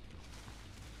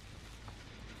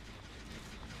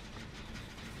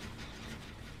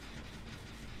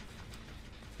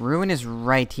 Ruin is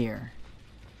right here.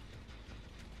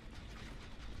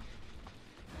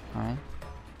 Alright.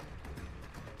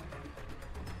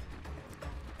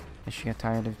 Does she get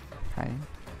tired of hiding?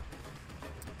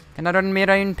 Can I run me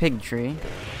around pig tree?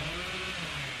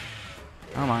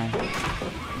 Oh my.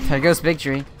 There goes pig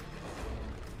tree.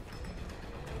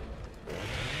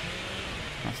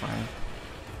 That's live.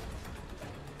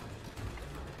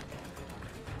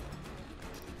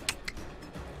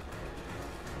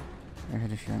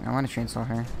 I want to chainsaw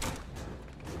her.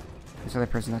 This other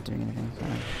person's not doing anything. So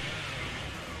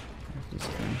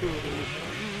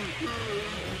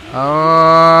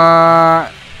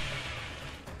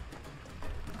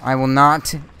I will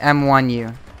not M1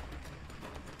 you.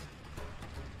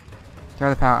 Throw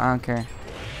the power. I don't care.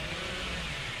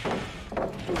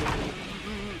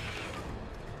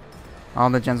 All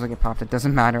the gens will get popped. It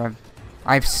doesn't matter.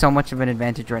 I have so much of an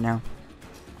advantage right now.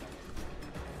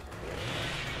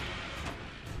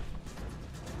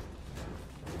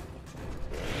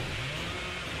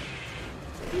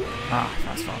 Ah,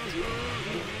 fast fault.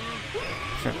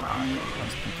 Shit.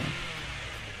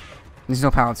 There's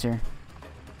no pallets here.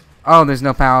 Oh, there's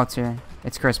no pallets here.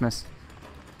 It's Christmas.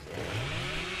 Where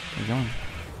are we going?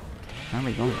 Where are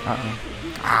we going? Uh-oh.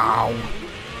 Ow!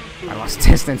 I lost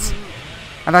distance.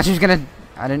 I thought she was gonna...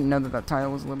 I didn't know that that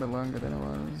tile was a little bit longer than it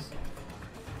was.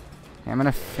 Okay, I'm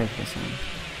gonna fake this one.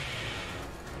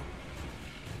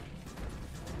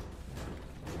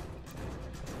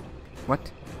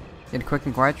 What? You had a quick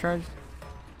and quiet charge?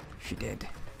 She did.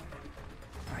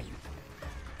 Ah, you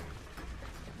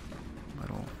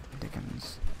little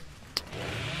dickens.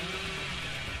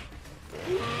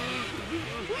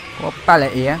 What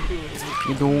pallet here?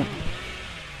 You don't.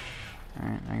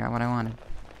 Alright, I got what I wanted.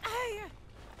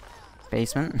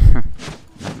 Basement? Not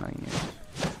knowing it.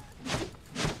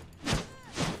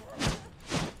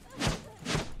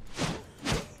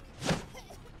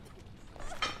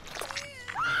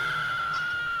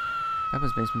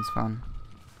 Bubba's basement's fun.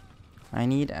 I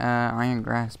need Iron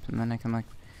Grasp, and then I can like...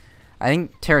 I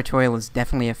think Territorial is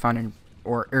definitely a fun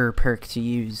perk to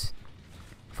use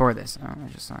for this. Oh, I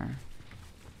just saw her.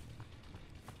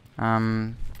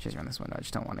 She's around this window. I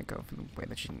just don't want to go for the way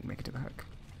that she can make it to the hook.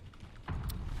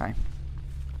 Hi.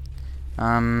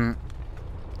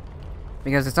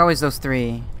 Because it's always those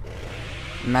three.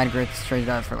 Mad Grits trades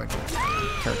out for like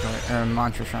Territory or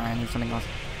Mantra Shrine or something else.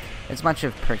 It's a bunch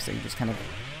of perks that you just kind of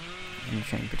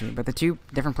interchange between. But the two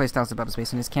different playstyles of Bubba's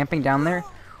Basement is camping down there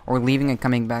or leaving and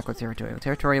coming back with Territorial.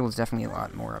 Territorial is definitely a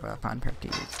lot more of a fun perk to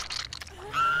use.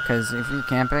 Because if you're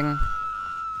camping,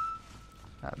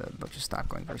 they'll just stop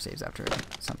going for saves after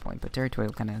some point. But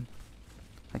Territorial kind of...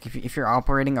 Like, if you're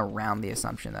operating around the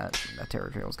assumption that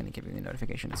Territorial is going to give you the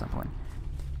notification at some point,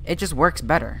 it just works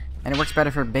better. And it works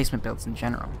better for basement builds in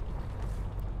general.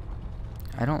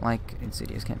 I don't like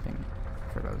Insidious camping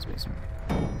for Bubba's Basement.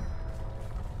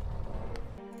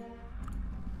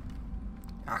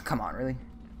 Ah, come on, really?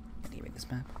 I need to make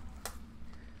this map.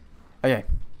 Okay.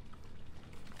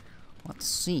 Let's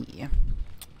see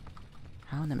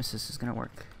how Nemesis is going to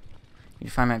work. You need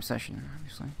to find my obsession,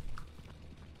 obviously.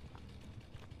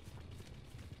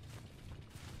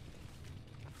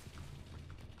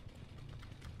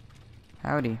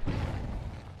 Howdy.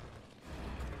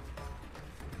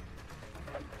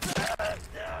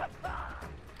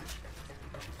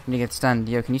 You get stunned.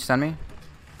 Yo, can you stun me?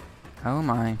 Oh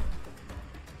my.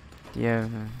 Do you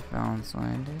have balance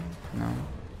landing? No.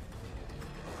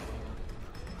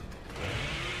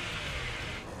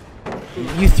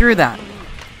 You threw that!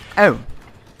 Oh!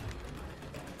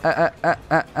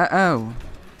 Oh.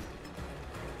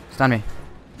 Stun me.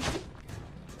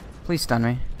 Please stun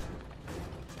me.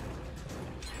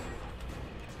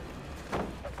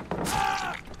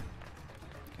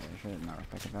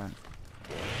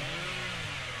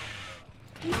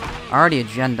 Already a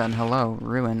gen done. Hello,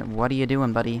 Ruin. What are you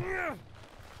doing, buddy?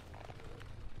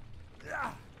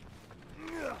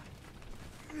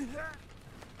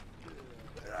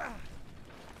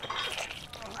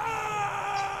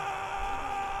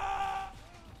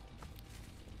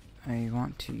 I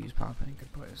want to use Pop in a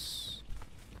good place.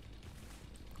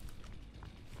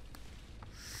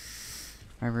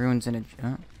 My Ruin's in a...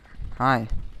 Oh. Hi.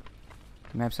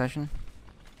 My obsession.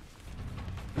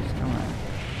 What's going on?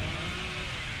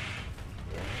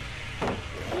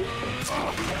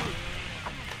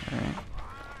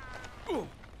 Alright.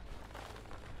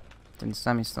 Didn't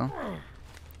stun me still.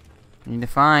 I need to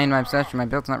find my obsession. My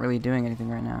build's not really doing anything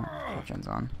right now. Gen's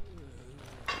on.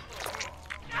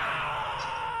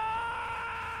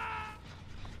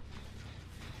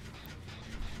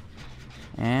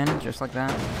 And just like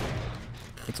that,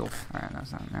 it's off. Alright,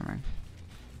 that's not. Never mind.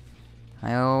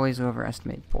 I always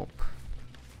overestimate pulp.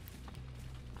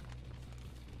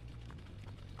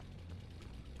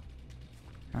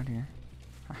 Out here.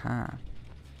 Aha.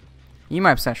 You my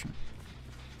obsession.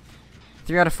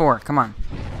 3 out of 4. Come on.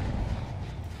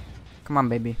 Come on,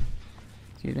 baby.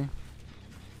 Excuse me.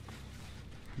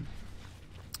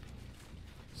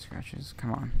 Scratches.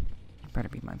 Come on. You better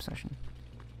be my obsession.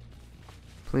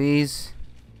 Please.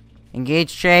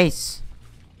 Engage chase.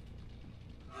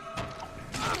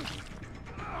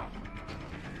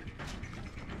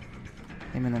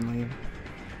 Him and then leave.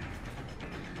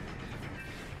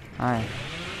 Alright.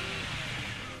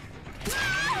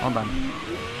 Hold on.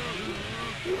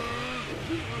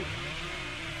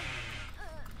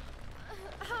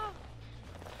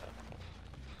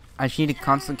 I just need to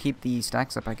constantly keep the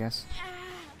stacks up, I guess.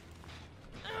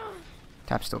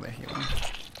 Tap's still there. Here.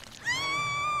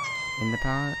 In the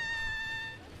pallet.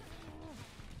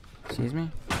 Excuse me?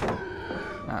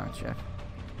 Oh, Jeff.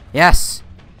 Yes!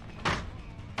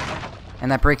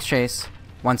 And that breaks chase.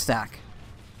 1 stack.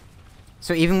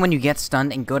 So even when you get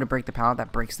stunned and go to break the pallet,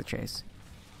 that breaks the chase.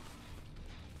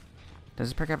 Does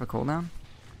this perk have a cooldown?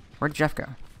 Where'd Jeff go?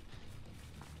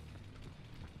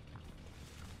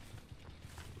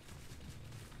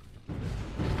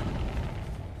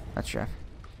 That's Jeff.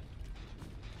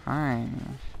 Hi.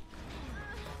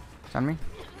 Stun me?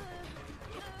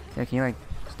 Yeah, can you like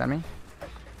stun me?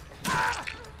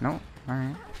 No?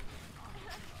 Alright.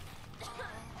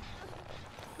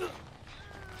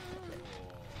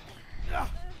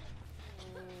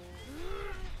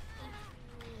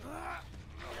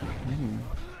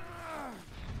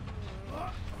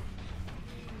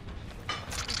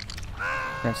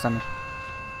 Yeah, stun me.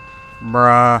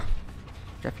 Bruh.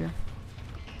 Jeff here?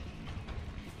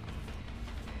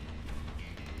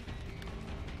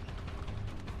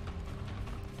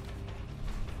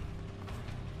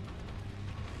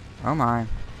 Oh my.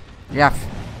 Jeff.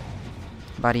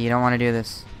 Buddy, you don't want to do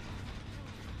this.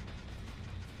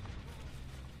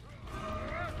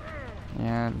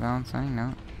 Yeah, balancing,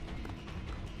 no.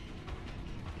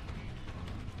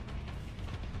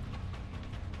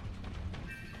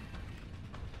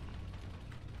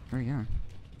 Where are you going?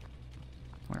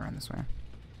 We're around this way.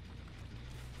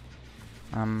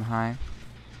 Hi.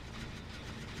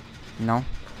 No.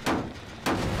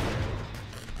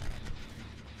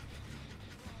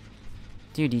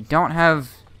 Dude, you don't have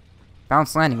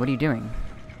bounce landing. What are you doing?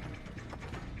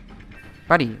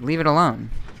 Buddy, leave it alone.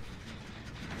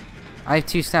 I have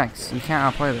 2 stacks. You can't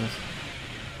outplay this.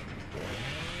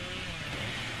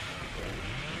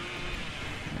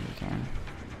 You can.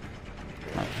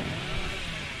 Okay.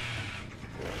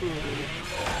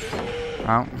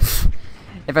 Oh.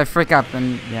 If I freak up,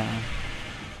 then yeah.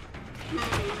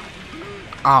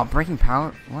 Oh, breaking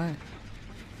pallet? What?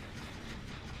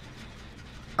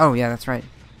 Oh, yeah, that's right.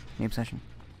 The obsession.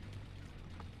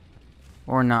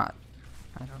 Or not.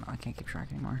 I don't know. I can't keep track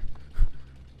anymore.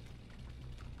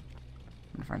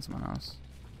 I'm gonna find someone else.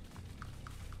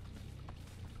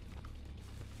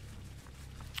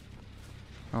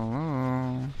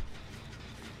 Hello?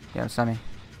 Yeah, stun me.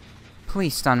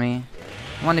 Please stun me.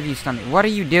 One of you stun me. What are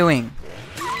you doing?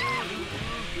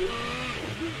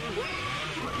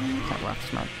 That left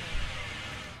smoke.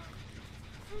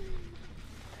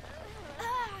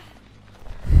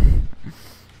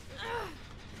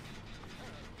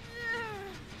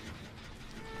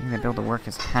 I think the build to work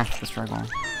is half the struggle.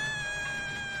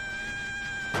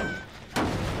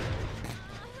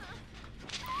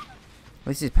 At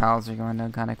least these pals are going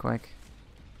down kind of quick.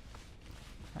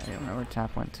 I don't know where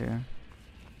Tap went to.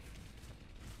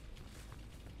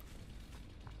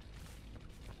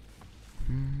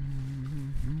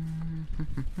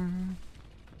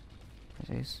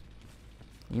 There's Ace.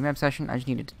 Are you my obsession? I just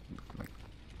need to like,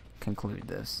 conclude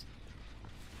this.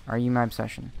 Are you my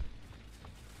obsession?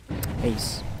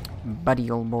 Ace. Buddy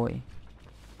old boy.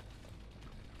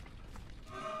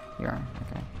 You are.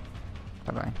 Okay.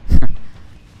 Bye-bye.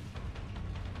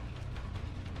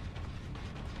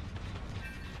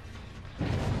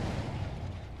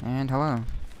 And hello.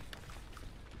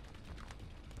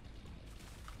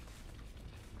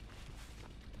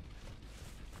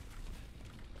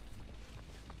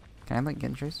 Can I like get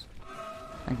in chase?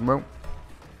 Thank you, bro.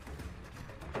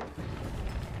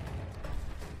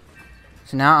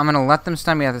 So now I'm gonna let them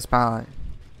stun me at this pallet.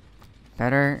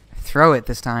 Better throw it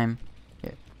this time.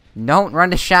 Yeah. Don't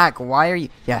run to Shack. Why are you?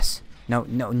 Yes. No.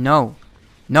 No. No.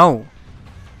 No.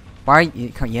 Why are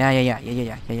you?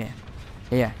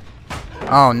 Yeah.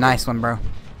 Oh, nice one, bro. All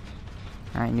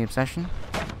right, new obsession.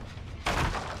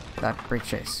 That break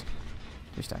chase.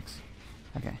 3 stacks.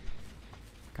 Okay.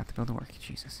 Got the build to work.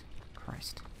 Jesus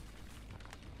Christ.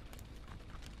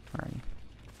 Where are you?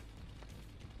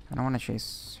 I don't want to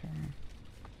chase her.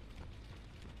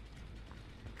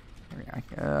 There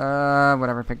we go.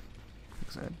 Whatever. Pick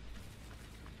it.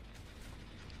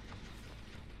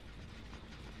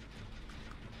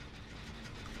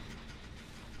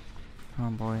 Oh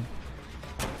boy.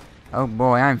 Oh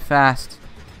boy, I'm fast.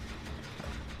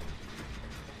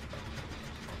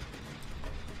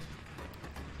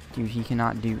 Dude, he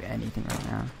cannot do anything right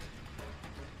now.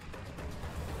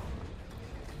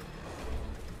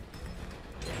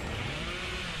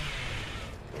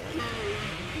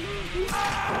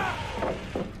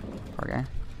 Poor guy.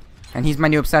 And he's my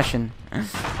new obsession.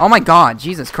 Oh my god,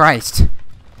 Jesus Christ.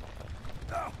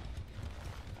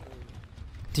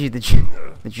 Dude, the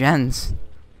gens.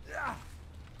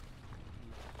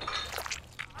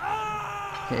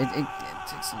 It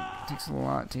takes a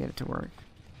lot to get it to work.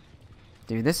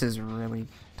 Dude, this is really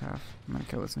tough. I'm gonna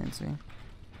kill this Nancy.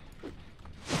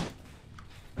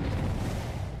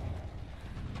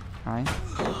 Hi.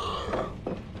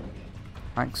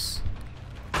 Thanks.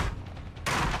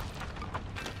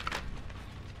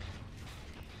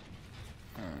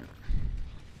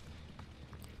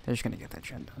 They're just gonna get that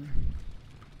gen done.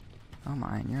 Oh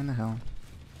my, you're in the hill.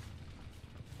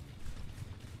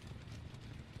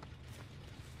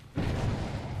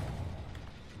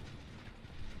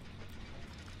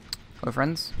 Hello,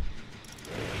 friends.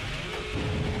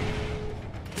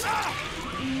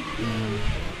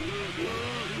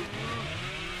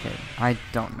 Okay, I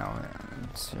don't know.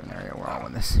 It's an area where I'll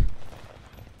win this.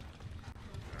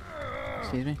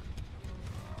 Excuse me?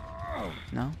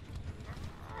 No?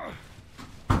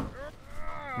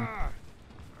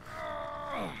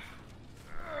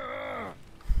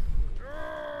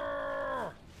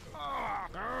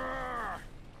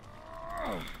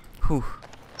 Whew.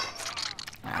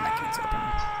 That gate's open.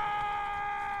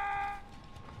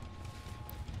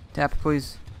 Tap,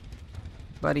 please.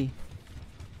 Buddy.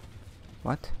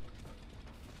 What?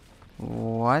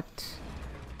 What?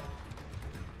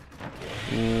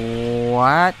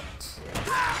 What?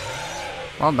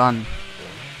 Well done.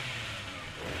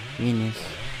 Genius.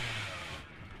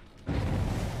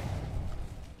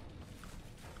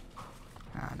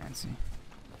 Ah, Nancy.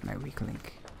 My weak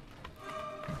link.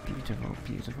 Beautiful,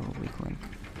 beautiful weak link.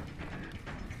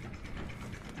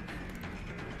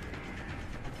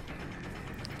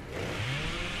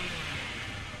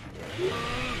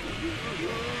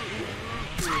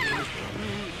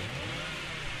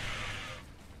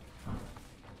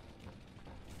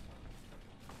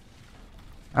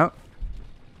 Oh.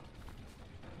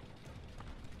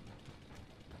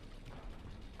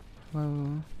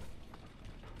 Whoa.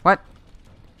 What?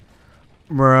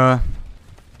 Bruh.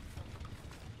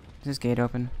 Is this gate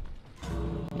open?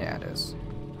 Yeah, it is.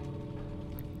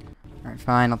 Alright,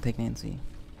 fine, I'll take Nancy.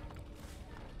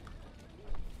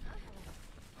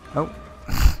 Oh.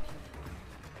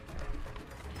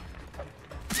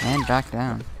 And back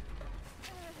down.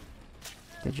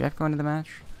 Did Jeff go into the match?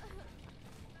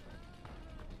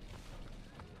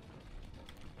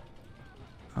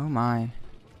 Oh my.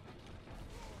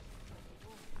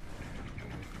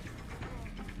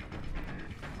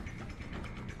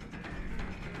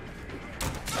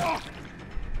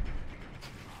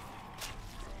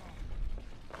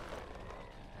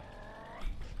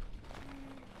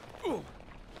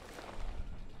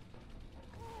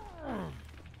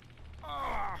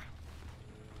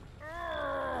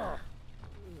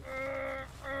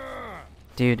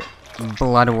 Dude,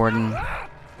 Blood Warden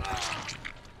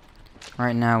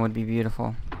right now would be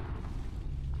beautiful.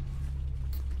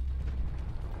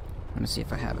 Let me see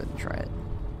if I have it and try it.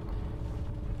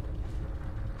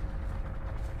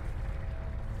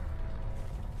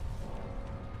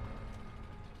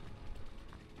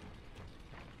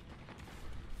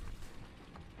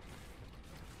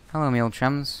 Hello, me old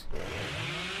chums.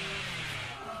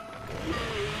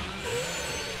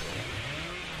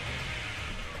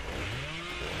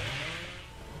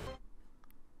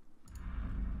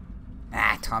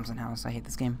 Thompson House. I hate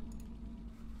this game.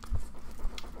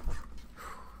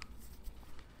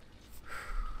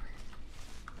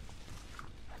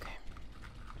 Okay.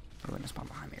 They're gonna spawn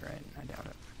behind me, right? I doubt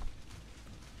it.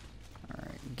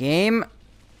 Alright. Game.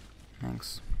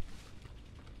 Thanks.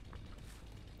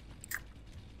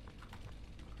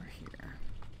 We're here.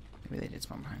 Maybe they did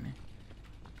spawn behind me.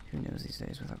 Who knows these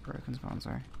days what broken spawns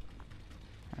are?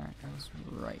 Alright, I was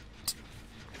right.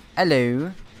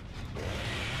 Hello!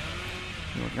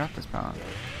 We'll drop this pallet.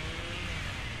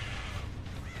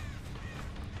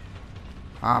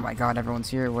 Oh my god, everyone's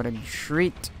here. What a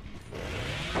treat.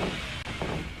 I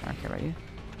don't care about you.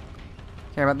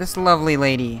 I care about this lovely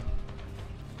lady.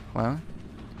 Hello?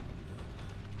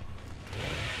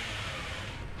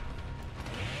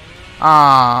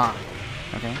 Ah.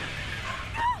 Okay.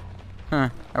 Huh.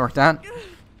 That worked out.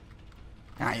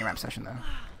 Ah, your rap session though.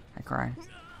 I cry.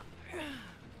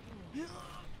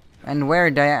 And where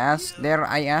did I ask? There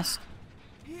I ask.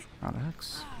 Oh, the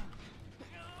hooks.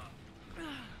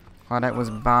 Claudette was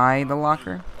by the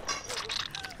locker.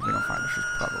 If we don't find her, she's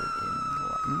probably in the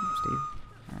locker. Steve.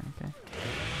 Alright, okay.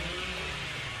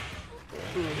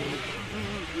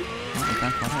 Oh, we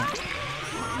found Claudette.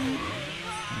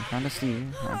 We found a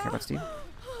Steve. I don't care about Steve.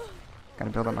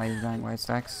 Gotta build up my giant white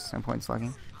stacks. Some point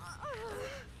slugging.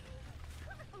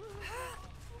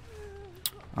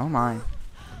 Oh my.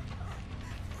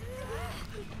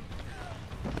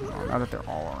 Oh, now that they're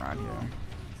all around here.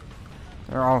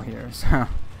 They're all here, so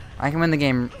I can win the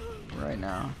game right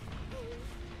now.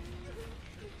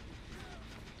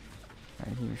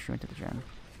 Alright, he went to the gym.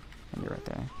 And you're right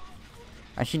there.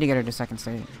 I should need to get her to second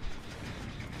state.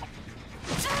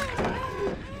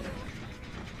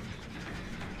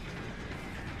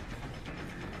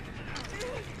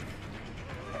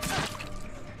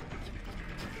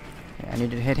 I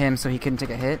needed to hit him so he couldn't take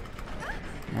a hit.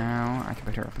 Now I can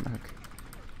put her up on the hook.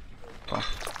 Cool.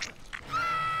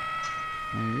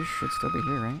 And you should still be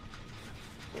here, right?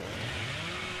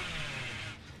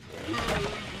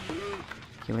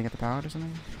 Healing at the pallet or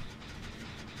something?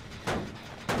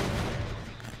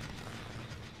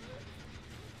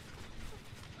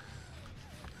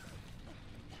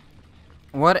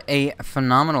 What a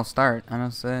phenomenal start, I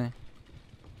must say.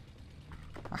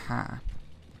 Aha.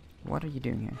 What are you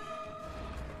doing here?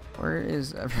 Where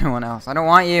is everyone else? I don't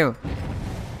want you!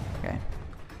 Okay.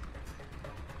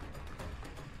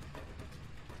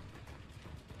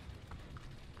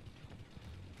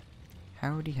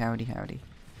 Howdy, howdy, howdy.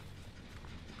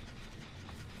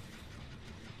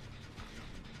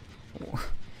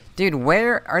 Dude,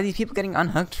 where are these people getting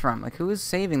unhooked from? Like, who is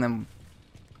saving them?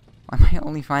 Why am I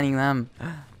only finding them?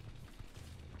 I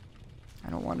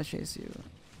don't want to chase you.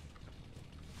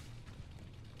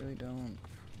 I really don't.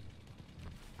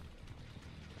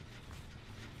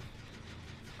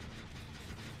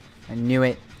 I knew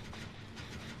it.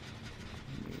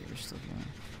 You're still here.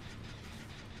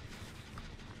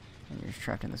 And you're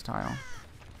trapped in this tile.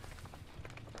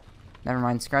 Never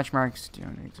mind, scratch marks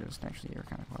don't exist. Actually, you're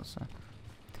kind of close, so.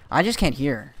 I just can't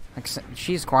hear. Like,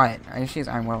 she's quiet. She's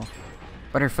I'm well.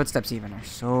 But her footsteps even are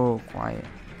so quiet.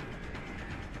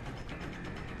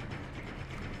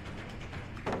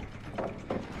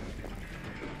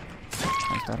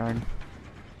 Nice that hard.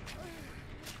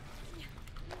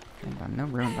 And no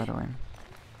ruin, by the way.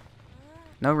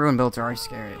 No ruin builds are always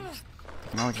scary. You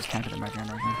can always just counter them by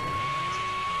generation.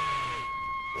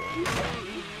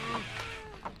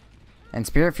 And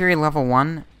Spirit Fury level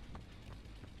 1.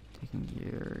 Taking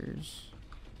gears.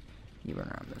 You run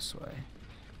around this way.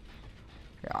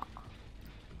 Yeah.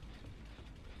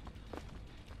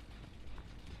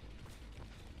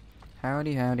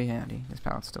 Howdy, howdy, howdy. This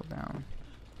pallet's still down.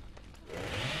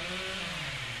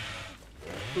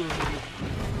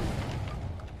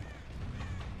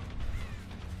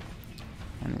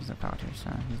 And there's a pallet here, so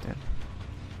he's dead.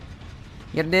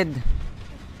 You're dead!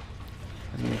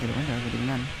 Doesn't make it a window, but even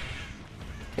then.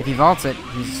 If he vaults it,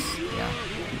 he's, yeah,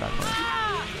 he's bad player.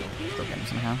 Still get him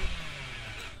somehow.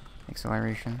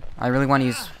 Acceleration. I really want to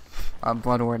use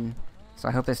Blood Warden, so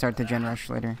I hope they start the gen rush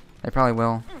later. They probably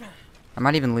will. I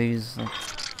might even lose. Like,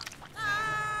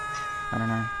 I don't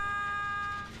know.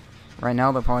 Right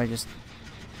now, they'll probably just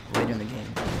later in the game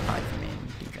hide from me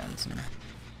and do gens, and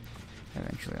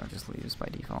eventually I'll just lose by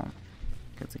default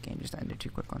because the game just ended too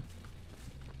quickly.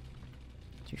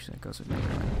 It's usually it goes with me,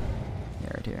 really.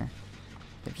 Yeah, right here.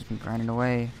 They've just been grinding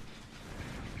away.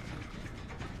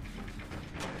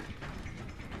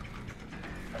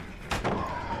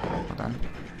 Well done.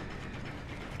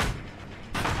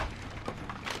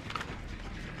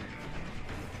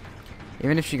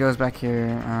 Even if she goes back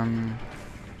here,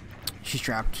 she's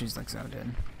trapped. She's like so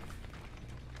dead.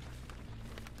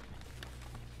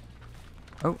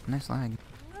 Oh, nice lag.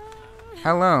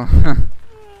 Hello.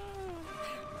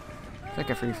 Is like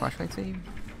a free flashlight save?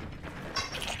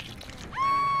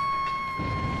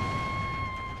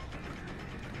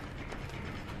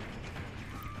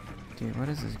 Dude, what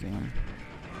is this game?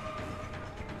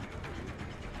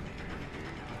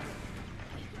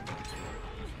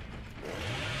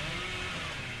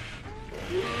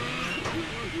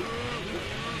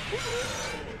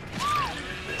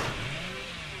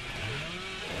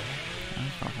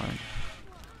 fell for it.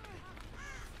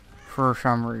 For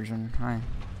some reason.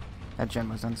 That gen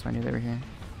was done, so I knew they were here.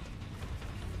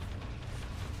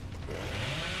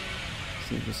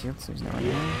 See, just healed, so there's no one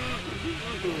there.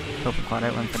 Open quad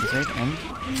out, 1 for the sake, and...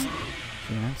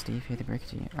 Yeah, Steve, hate to break it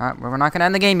to you. We're not gonna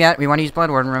end the game yet. We want to use Blood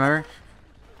Warden, remember?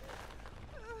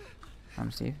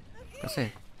 Steve. Go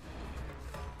save.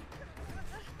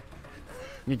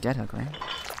 You're dead, Hook, right?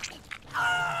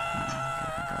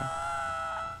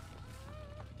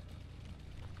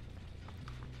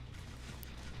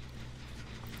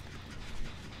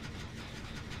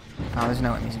 Oh, there's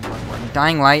no amazing Blood Warden.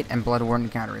 Dying Light and Blood Warden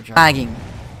counter each other. Lagging.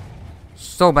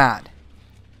 So bad.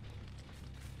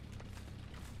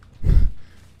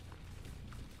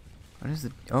 What is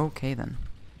the... Okay, then.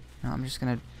 No, I'm just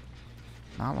gonna...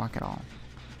 not walk at all.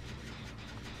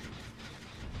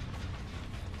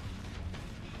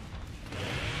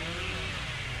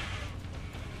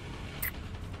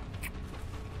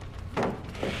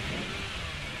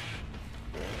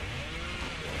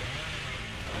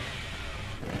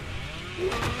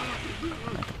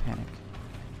 I'm not gonna panic.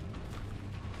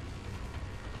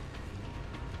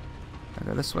 If I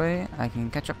go this way, I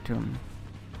can catch up to him.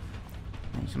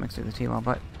 I usually mix through the T-wall,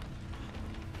 but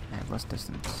I have less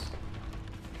distance.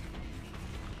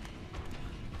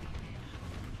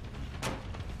 I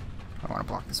want to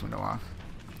block this window off.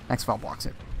 Next vault blocks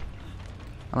it.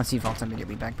 Unless he vaults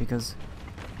immediately back, because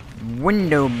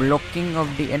window blocking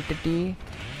of the entity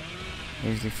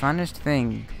is the funnest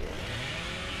thing.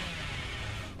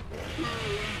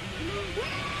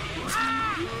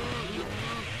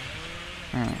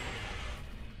 Alright.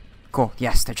 Cool.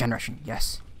 Yes, they're generation.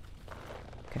 Yes.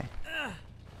 Okay. Oh,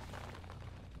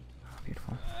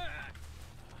 beautiful.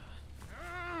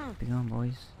 Be gone,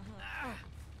 boys.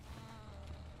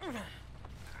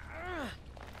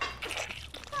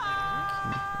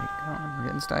 We're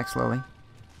getting stacked slowly.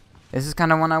 This is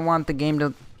kind of when I want the game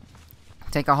to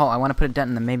take a halt. I want to put a dent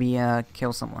in them, maybe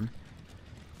kill someone.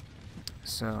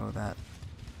 So that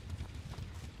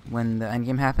when the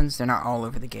endgame happens, they're not all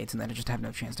over the gates and then I just have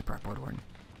no chance to proc Blood Warden.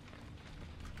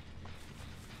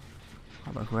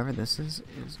 Although whoever this is...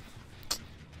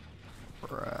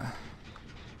 Bruh.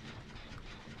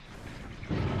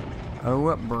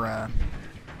 Oh, bruh.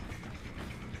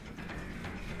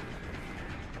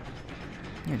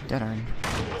 You're dead already.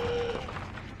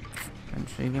 Didn't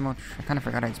show you game much. I kind of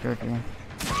forgot I had spirit for you.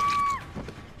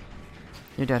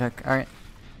 You're dead, Hook. Alright.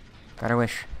 Got a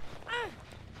wish.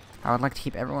 I would like to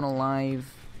keep everyone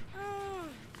alive.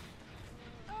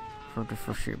 For the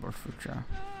foreseeable future.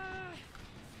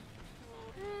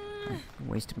 I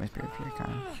wasted my spirit here,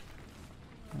 kind of.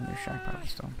 And there's Shack probably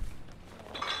still.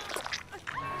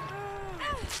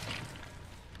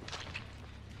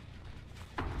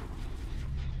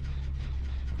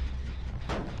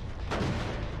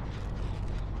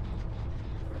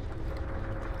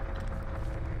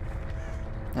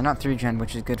 They're not 3-gen,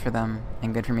 which is good for them,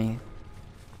 and good for me.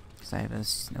 Because I have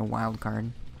a wild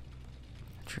card.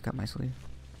 Trick up my sleeve.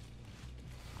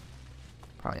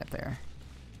 Probably up there.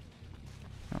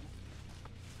 Oh.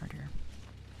 Right here.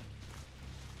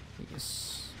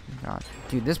 Yes. God.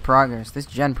 Dude, this progress, this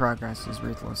gen progress is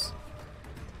ruthless.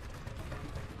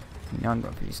 You know I'm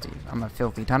going for you, Steve. I'm a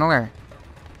filthy tunneler.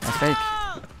 That's fake.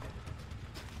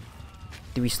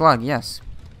 Do we slug? Yes.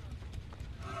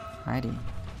 Righty.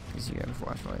 Because you have a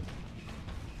flashlight.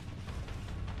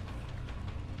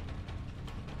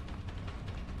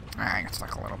 I got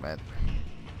stuck a little bit.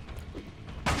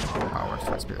 Oh, we're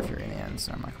for Spirit Fury in the end,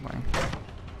 so I'm not complaining.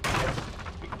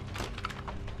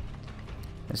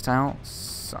 This tile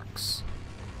sucks.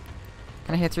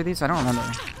 Can I hit through these? I don't remember.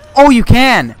 Oh, you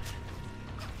can!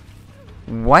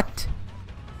 What?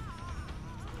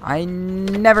 I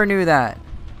never knew that.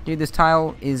 Dude, this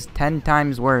tile is 10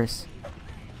 times worse.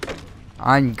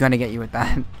 I'm gonna get you with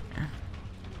that.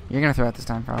 You're gonna throw it this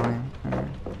time, probably.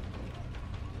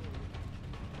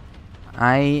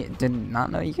 I did not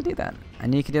know you could do that. I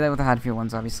knew you could do that with the Hadfield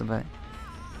ones, obviously, but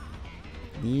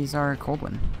these are cold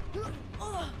one.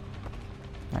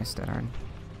 Nice, dead hard.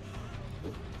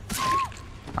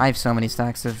 I have so many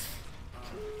stacks of.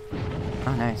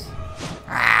 Oh, nice.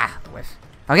 Ah, the whiff.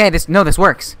 Okay, this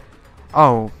works.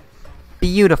 Oh,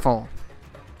 beautiful.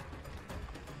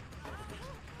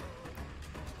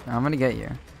 I'm gonna get you.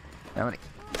 I'm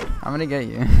gonna get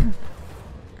you.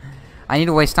 I need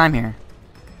to waste time here.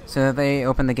 So that they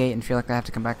open the gate and feel like they have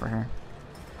to come back for her.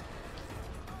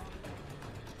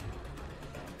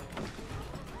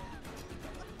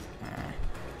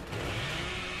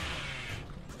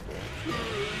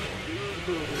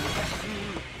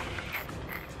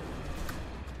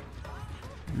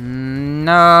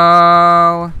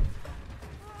 No.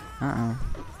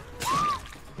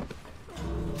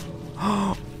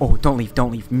 Oh, don't leave,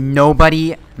 don't leave.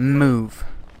 Nobody move.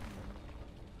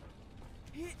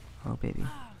 Oh, baby.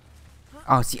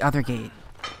 Oh, it's the other gate.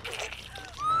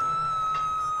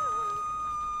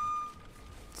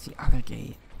 It's the other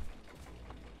gate.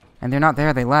 And they're not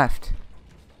there, they left.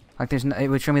 Like, there's no, it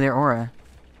would show me their aura.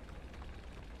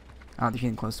 Oh, they're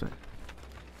getting close to it.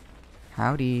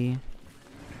 Howdy.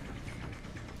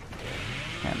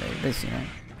 Yeah, they've seen it.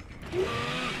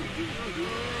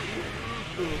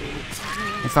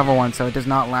 It's level 1, so it does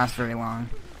not last very long.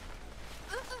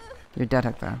 You're dead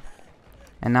hook, though.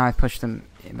 And now I've pushed them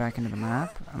back into the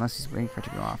map. Unless he's waiting for it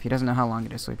to go off. He doesn't know how long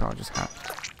it is, so he probably just hide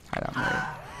out and wait.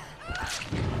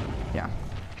 Yeah.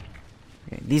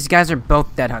 Okay, these guys are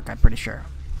both dead hook, I'm pretty sure.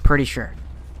 Pretty sure.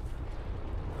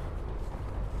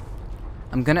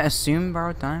 I'm gonna assume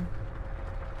borrowed time.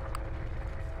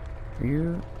 For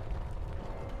you.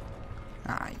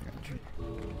 Ah, you're injured.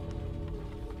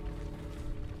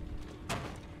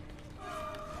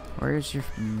 Where's your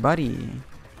buddy?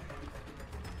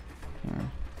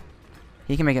 Here.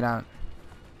 He can make it out.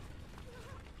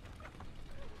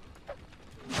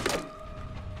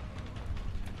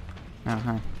 Oh,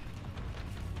 hi.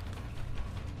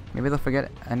 Maybe they'll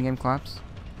forget endgame collapse.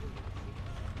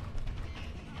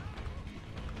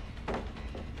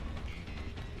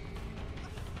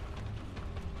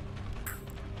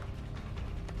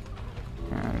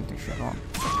 I don't think shit at all.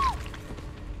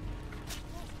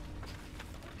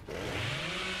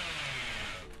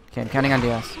 Okay, I'm counting on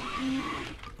DS.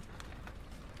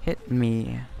 Hit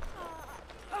me.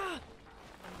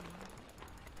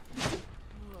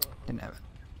 Didn't have it.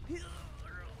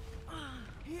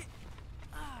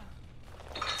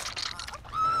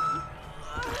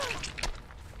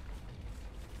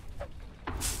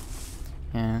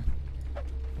 Yeah.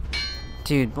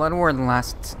 Dude, Blood Ward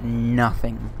lasts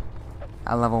nothing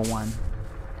at level 1.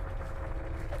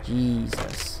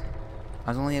 Jesus. I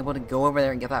was only able to go over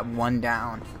there and get that one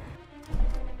down.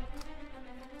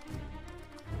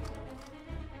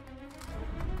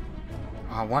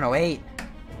 Oh, 108.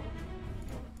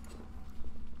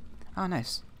 Oh,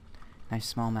 nice. Nice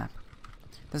small map.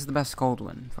 This is the best cold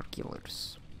one for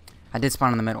killers. I did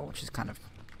spawn in the middle, which is kind of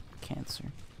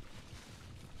cancer.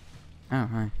 Oh,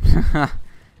 hi. That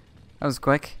was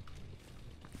quick.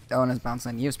 Oh, and it's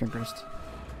bouncing. You have sprint burst.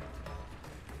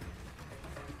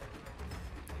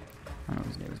 I don't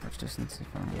always get as much distance if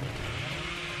I'm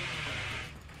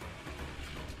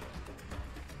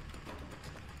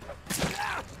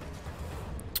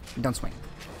Don't swing.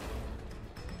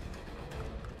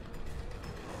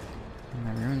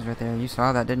 My rune's right there. You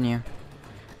saw that, didn't you?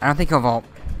 I don't think he'll vault.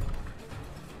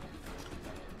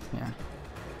 Yeah.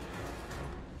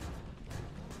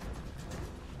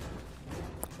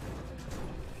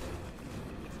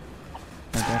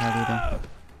 Not that hard either.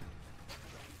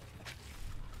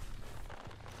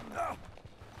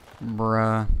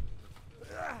 Bruh.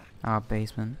 Ah,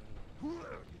 basement.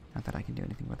 Not that I can do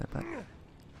anything with it, but...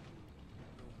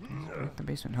 the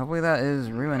basement. Hopefully that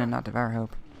is Ruin and not Devour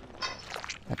Hope.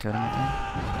 That totem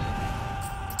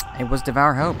right there. It was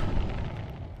Devour Hope.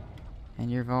 And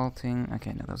you're vaulting...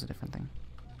 Okay, no, that was a different thing.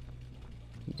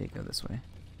 You did go this way.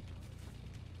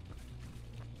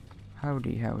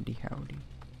 Howdy, howdy, howdy.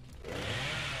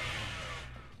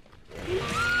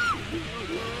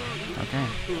 Okay.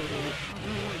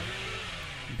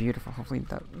 Beautiful. Hopefully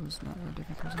that was not a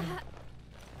different person.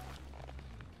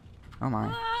 Oh my.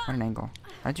 What an angle.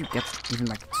 How did you get even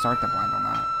like start the blind on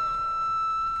that?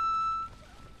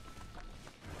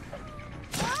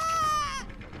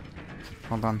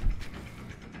 Hold on.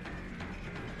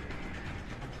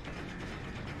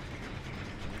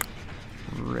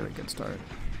 Really good start.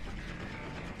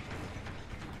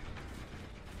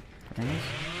 Anyways.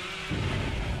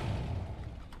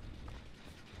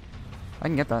 I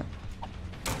can get that.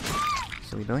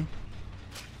 Silly Billy.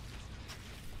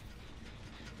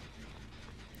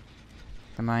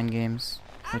 The mind games.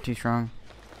 They're too strong.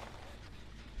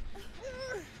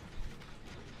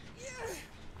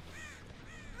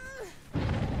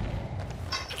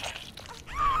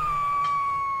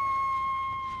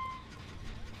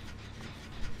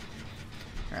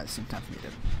 Alright, it's some time for me to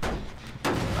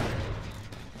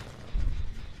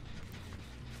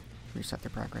reset their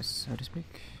progress, so to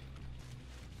speak.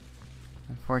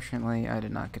 Unfortunately, I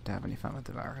did not get to have any fun with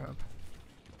Devour Hope.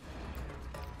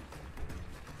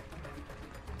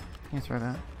 Can you throw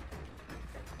that?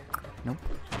 Nope.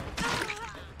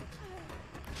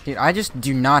 Dude, I just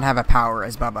do not have a power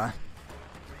as Bubba.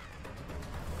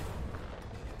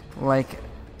 Like,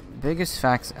 biggest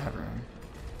facts ever.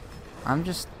 I'm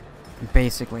just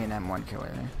basically an M1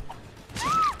 killer.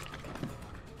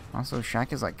 Also,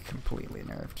 Shaq is like completely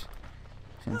nerfed.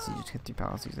 Since you just hit 3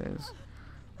 pallets these days.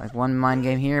 Like one mind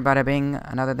game here, bada bing,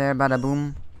 another there, bada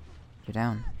boom. You're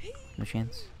down. No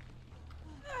chance.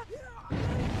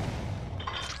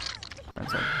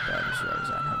 That's how bad you should always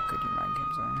at how good your mind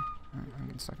games are. I'm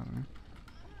getting stuck on them.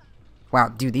 Wow,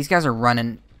 dude, these guys are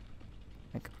running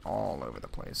like all over the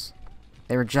place.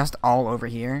 They were just all over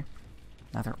here.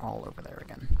 Now they're all over there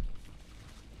again.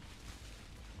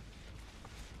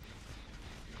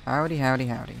 Howdy, howdy,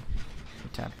 howdy. We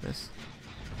tap this.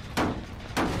 Can't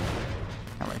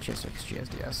let chase her because she has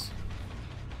DS.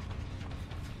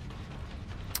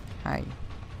 Hi.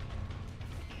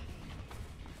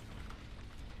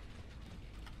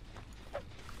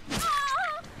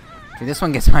 Dude, this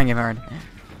one gets mine give hard.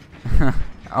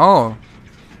 Oh!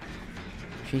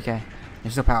 Chica.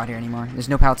 There's no pallet here anymore. There's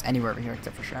no pallets anywhere over here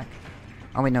except for Shrek.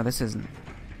 Oh wait, no, this isn't.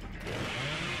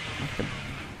 Like the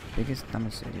biggest,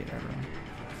 dumbest idiot ever.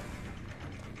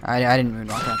 I didn't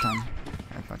moonwalk that time.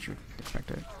 I thought you would expect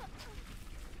it.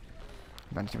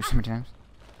 I've done it so many times.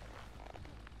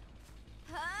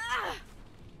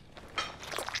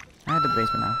 I had the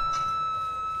basement now.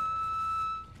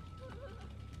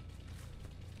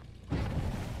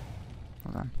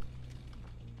 Hold on.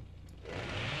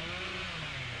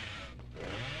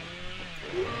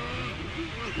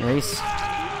 Race.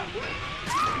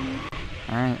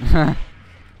 Alright.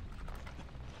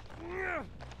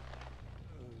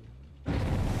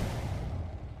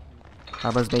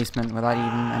 Bubba's basement without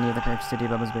even any of the perks to do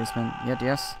Bubba's basement. Yet,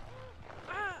 yes.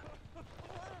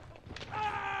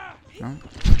 No.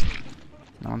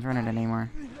 No one's running it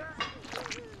anymore.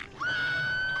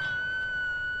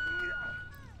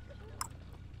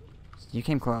 You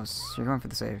came close. You're going for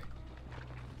the save.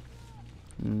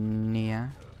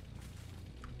 Nia.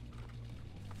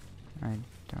 I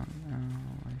don't know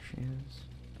where she is.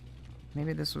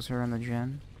 Maybe this was her on the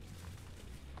gen.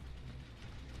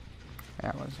 Yeah,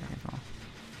 it was. Okay, cool.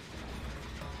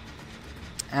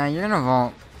 You're gonna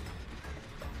vault.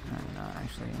 No,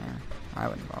 actually, yeah. I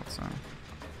wouldn't vault, so.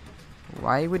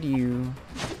 Why would you.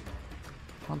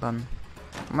 Hold on.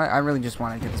 I really just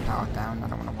want to get this pallet down. I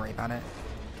don't want to worry about it.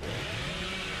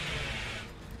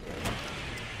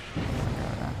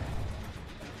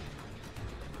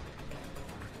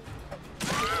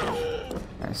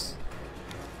 Nice.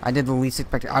 I did the least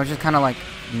expected. I was just kind of like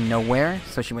nowhere,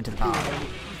 so she went to the pallet.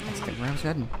 That's where I was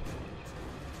heading.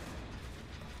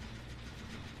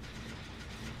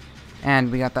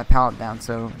 And we got that pallet down,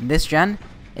 so this gen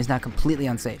is now completely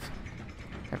unsafe.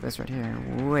 Except this right here,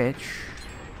 which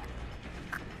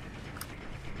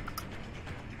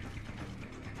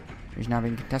is now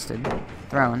being contested.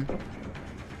 Thrown.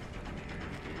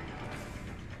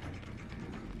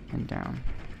 And down.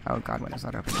 Oh god, when is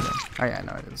that open here? Oh yeah,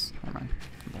 no it is. Never mind.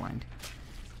 I'm blind.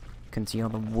 Couldn't see all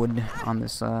the wood on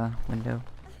this window.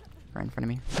 Right in front of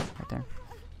me. Right there.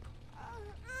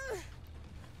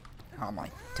 Oh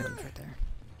my toes right there.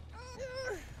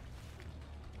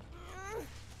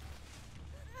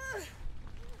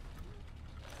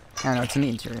 I know, it's in the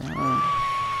interior. It's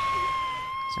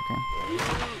okay.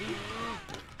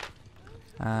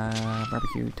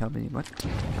 Barbecue, Toby, what? I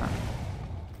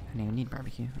don't even need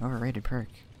barbecue. Overrated perk.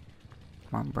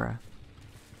 Come on, bruh.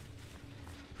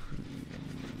 Who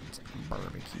needs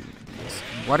barbecue?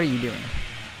 What are you doing?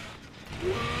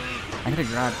 I could have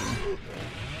grabbed you.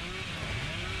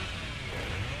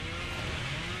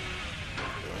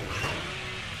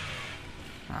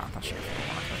 Oh, I thought she was gonna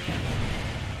walk.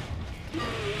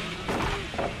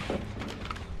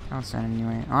 I'll send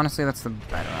anyway. Honestly, that's the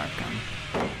better outcome.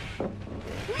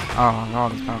 Oh, all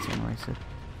these pallets are getting wasted.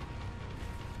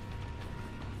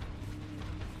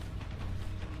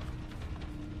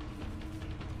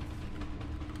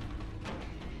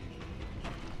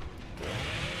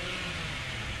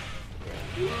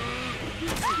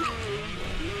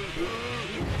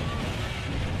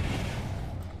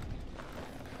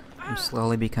 I'm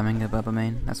slowly becoming a Bubba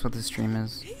main. That's what this stream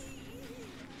is.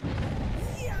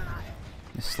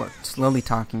 Just slowly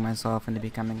talking myself into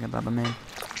becoming a Bubba main.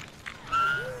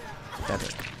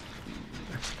 Pathetic.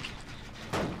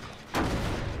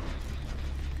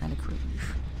 Kinda cringe.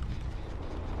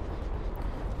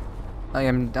 Like,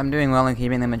 I'm doing well in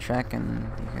keeping them in check, and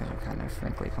you guys are kind of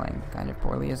frankly playing kind of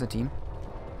poorly as a team.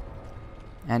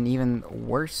 And even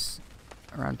worse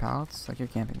around pallets, like you're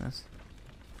camping this.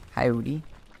 Howdy.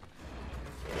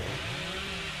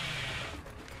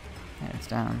 Yeah, it's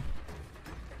down.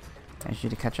 I need you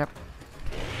to catch up.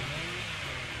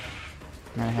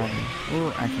 Not a heavy. Ooh,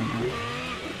 I can't.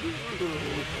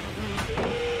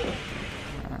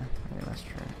 Maybe that's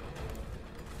true.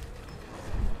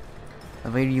 A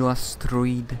very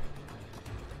asteroid.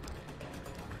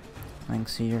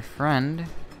 Thanks to your friend.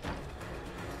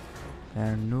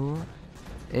 There are no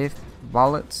if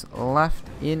bullets left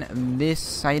in this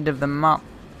side of the map.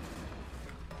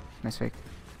 Nice fake.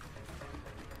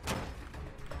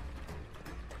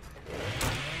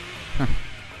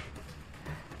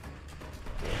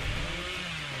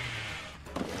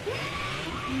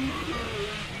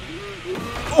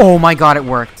 Oh my god, it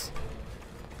worked.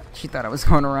 She thought I was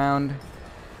going around.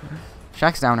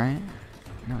 Shack's down, right?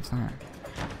 No, it's not.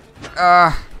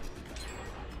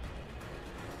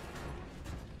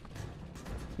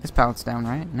 This pallet's down,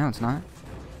 right? No, it's not.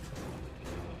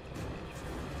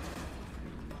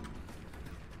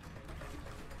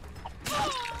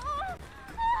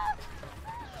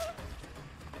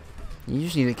 You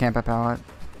usually need to camp a pallet.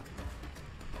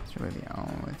 It's really the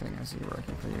only thing I see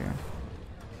working for you.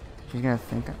 She's gonna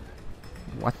think.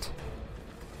 What?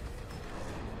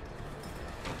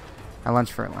 I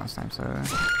lunched for it last time, so.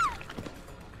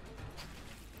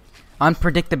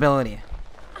 Unpredictability.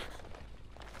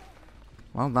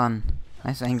 Well done.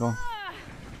 Nice angle.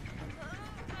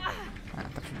 I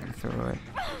thought you were gonna throw it.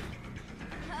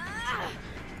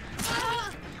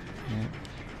 Yeah.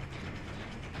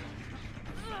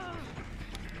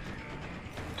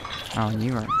 Oh,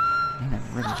 you are in a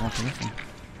really bad position.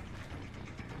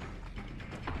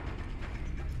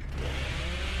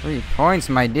 3 points,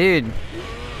 my dude.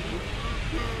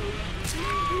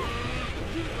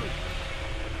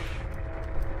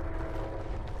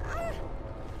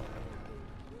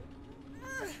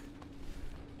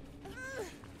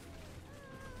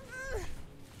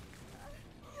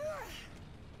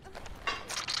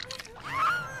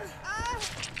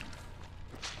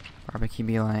 Barbecue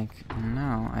be like,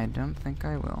 no, I don't think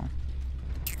I will.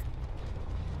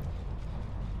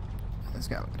 Let's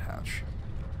go with the hatch.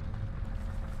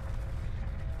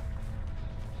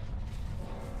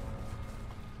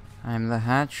 I'm the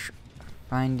hatch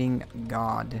finding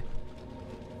God.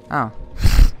 Oh.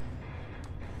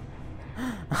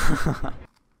 That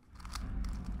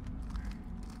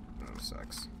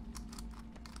sucks.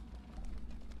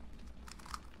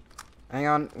 Hang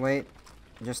on, wait.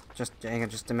 Hang on,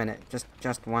 just a minute.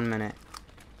 Just 1 minute.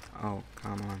 Oh,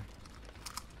 come on.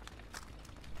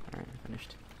 Alright,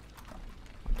 finished.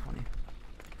 120.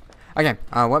 Okay,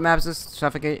 what map is this?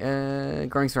 Suffocate,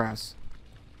 Growing Storehouse.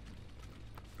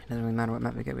 It doesn't really matter what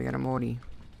map we get. We got a Morty.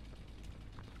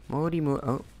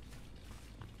 Oh.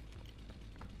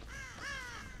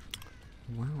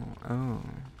 Wow, oh.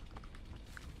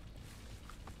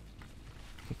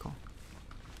 Okay, cool.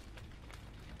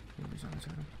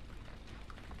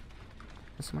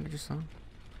 Is someone I just saw?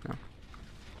 No.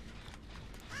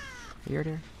 You heard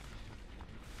here?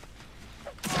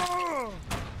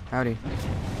 Howdy.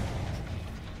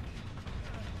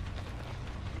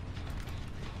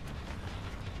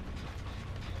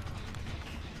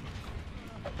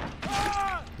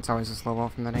 It's always a slow ball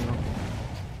from that angle.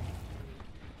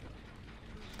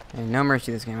 Hey, no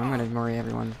mercy this game. I'm gonna worry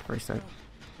everyone first up.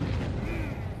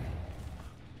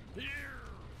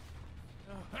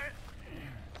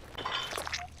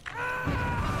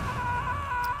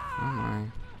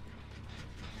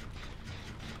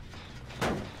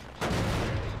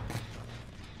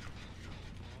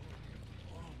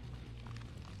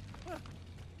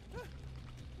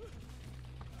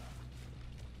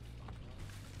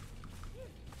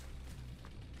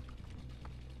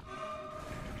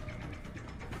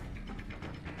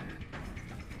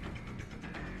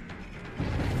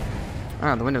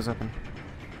 Ah, the window's open.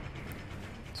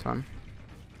 It's fun.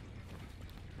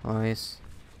 Always.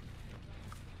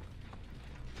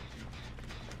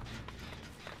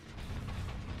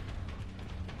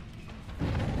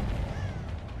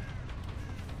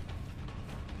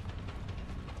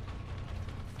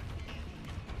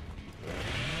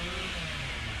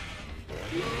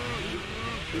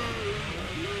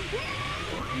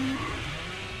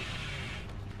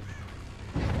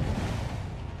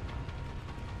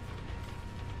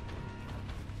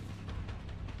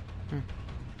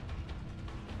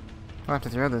 I'll have to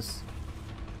throw this.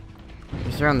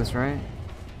 You're throwing this, right?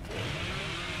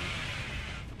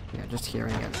 Yeah, just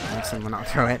hearing it makes someone not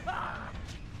throw it.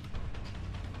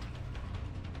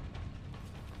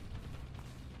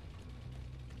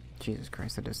 Jesus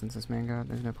Christ, the distance this man got,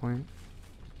 there's no point.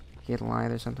 He had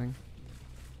lied or something.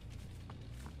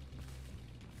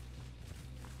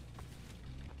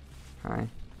 Hi.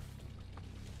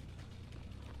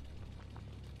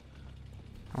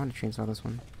 I want to chainsaw this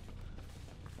one.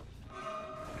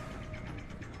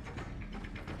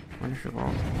 Where's your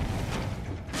ball?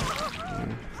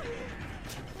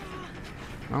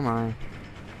 Oh my.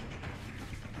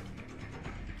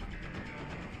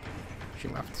 She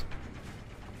left.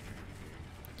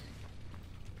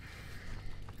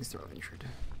 They're all injured.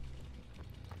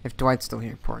 If Dwight's still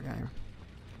here, poor guy.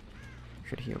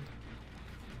 Should have healed.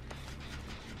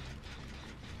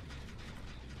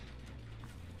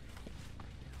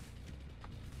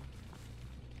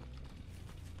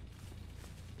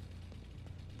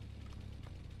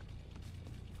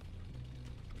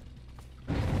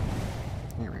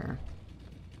 Here we are.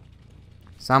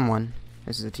 Someone.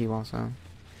 This is a T-wall, so.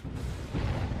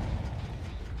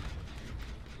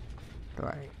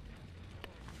 Dwight.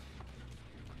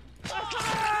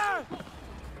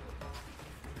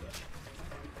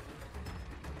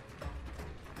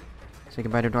 Say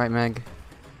goodbye to Dwight, Meg.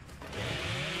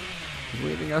 He's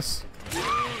leaving us. Finish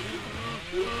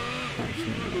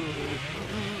him.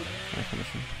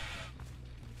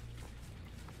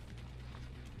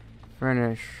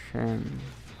 Finish him.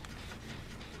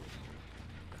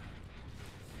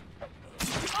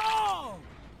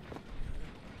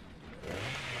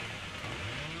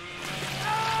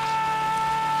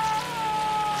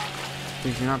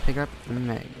 Please do not pick up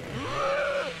Meg.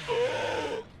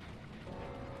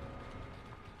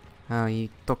 Oh, you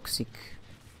toxic.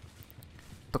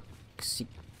 Toxic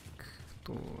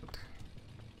dude.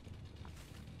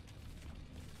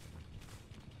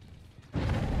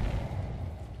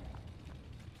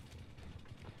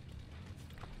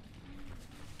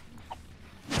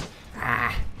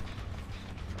 Ah!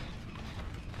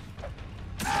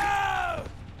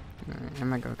 Alright, I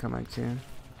might go come back too.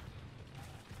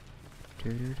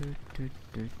 Okay.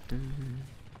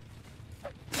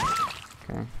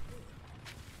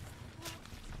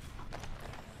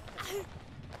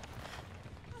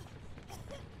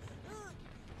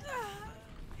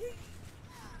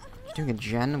 You're doing a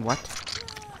gen? What?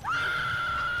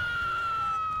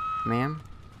 Ma'am?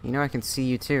 You know I can see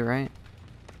you too, right?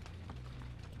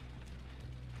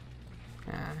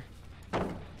 Ah.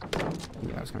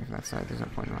 Yeah, I was coming from that side. There's no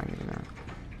point in my getting that.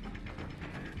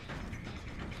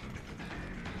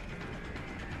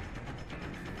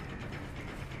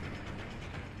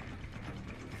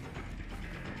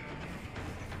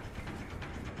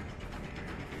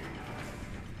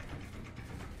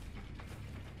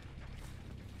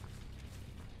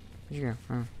 Where'd you go?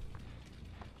 Oh.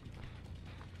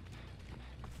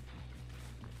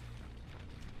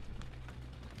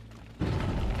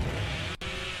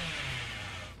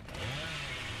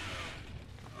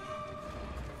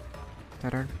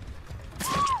 Better.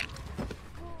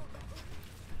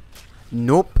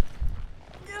 Nope.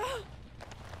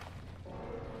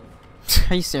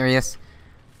 Are you serious?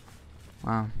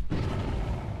 Wow.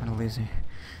 What a loser.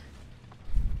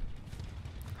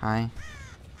 Hi.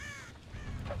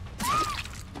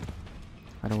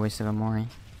 What a waste of a Mori.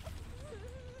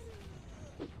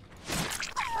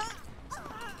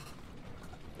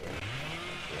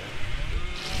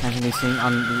 Imagine me seeing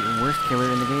on the worst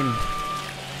killer in the game.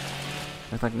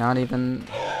 With like not even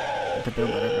the build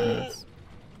that everyone needs.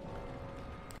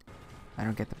 I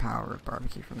don't get the power of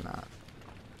barbecue from that.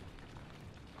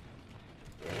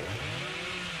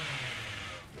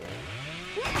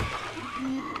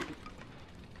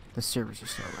 The servers are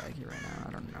so laggy right now.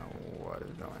 I don't know what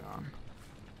is going on.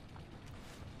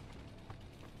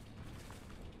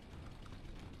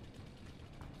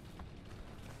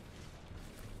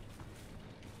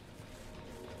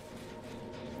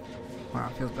 Wow,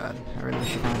 it feels bad. I really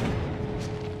wish you found it.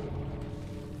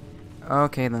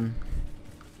 Okay then.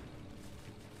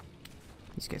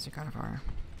 These guys are kind of far.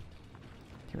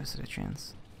 Give us a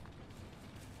chance.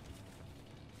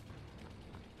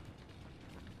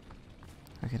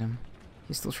 Look at him.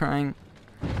 He's still trying.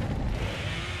 I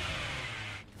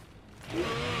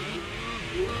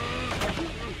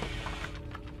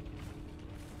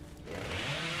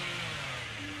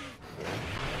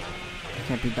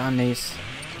can't be done, Ace.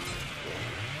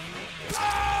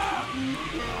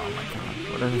 Oh my god,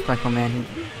 what a respectful man he...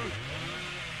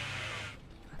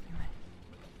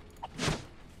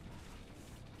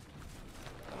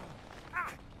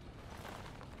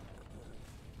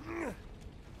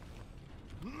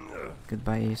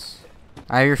 Goodbye, Ace.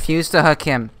 I refuse to hook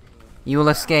him. You will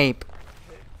escape.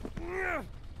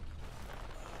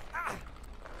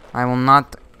 I will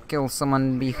not kill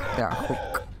someone with that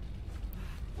hook.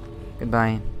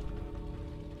 Goodbye.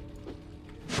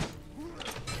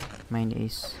 Mind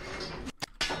Ace.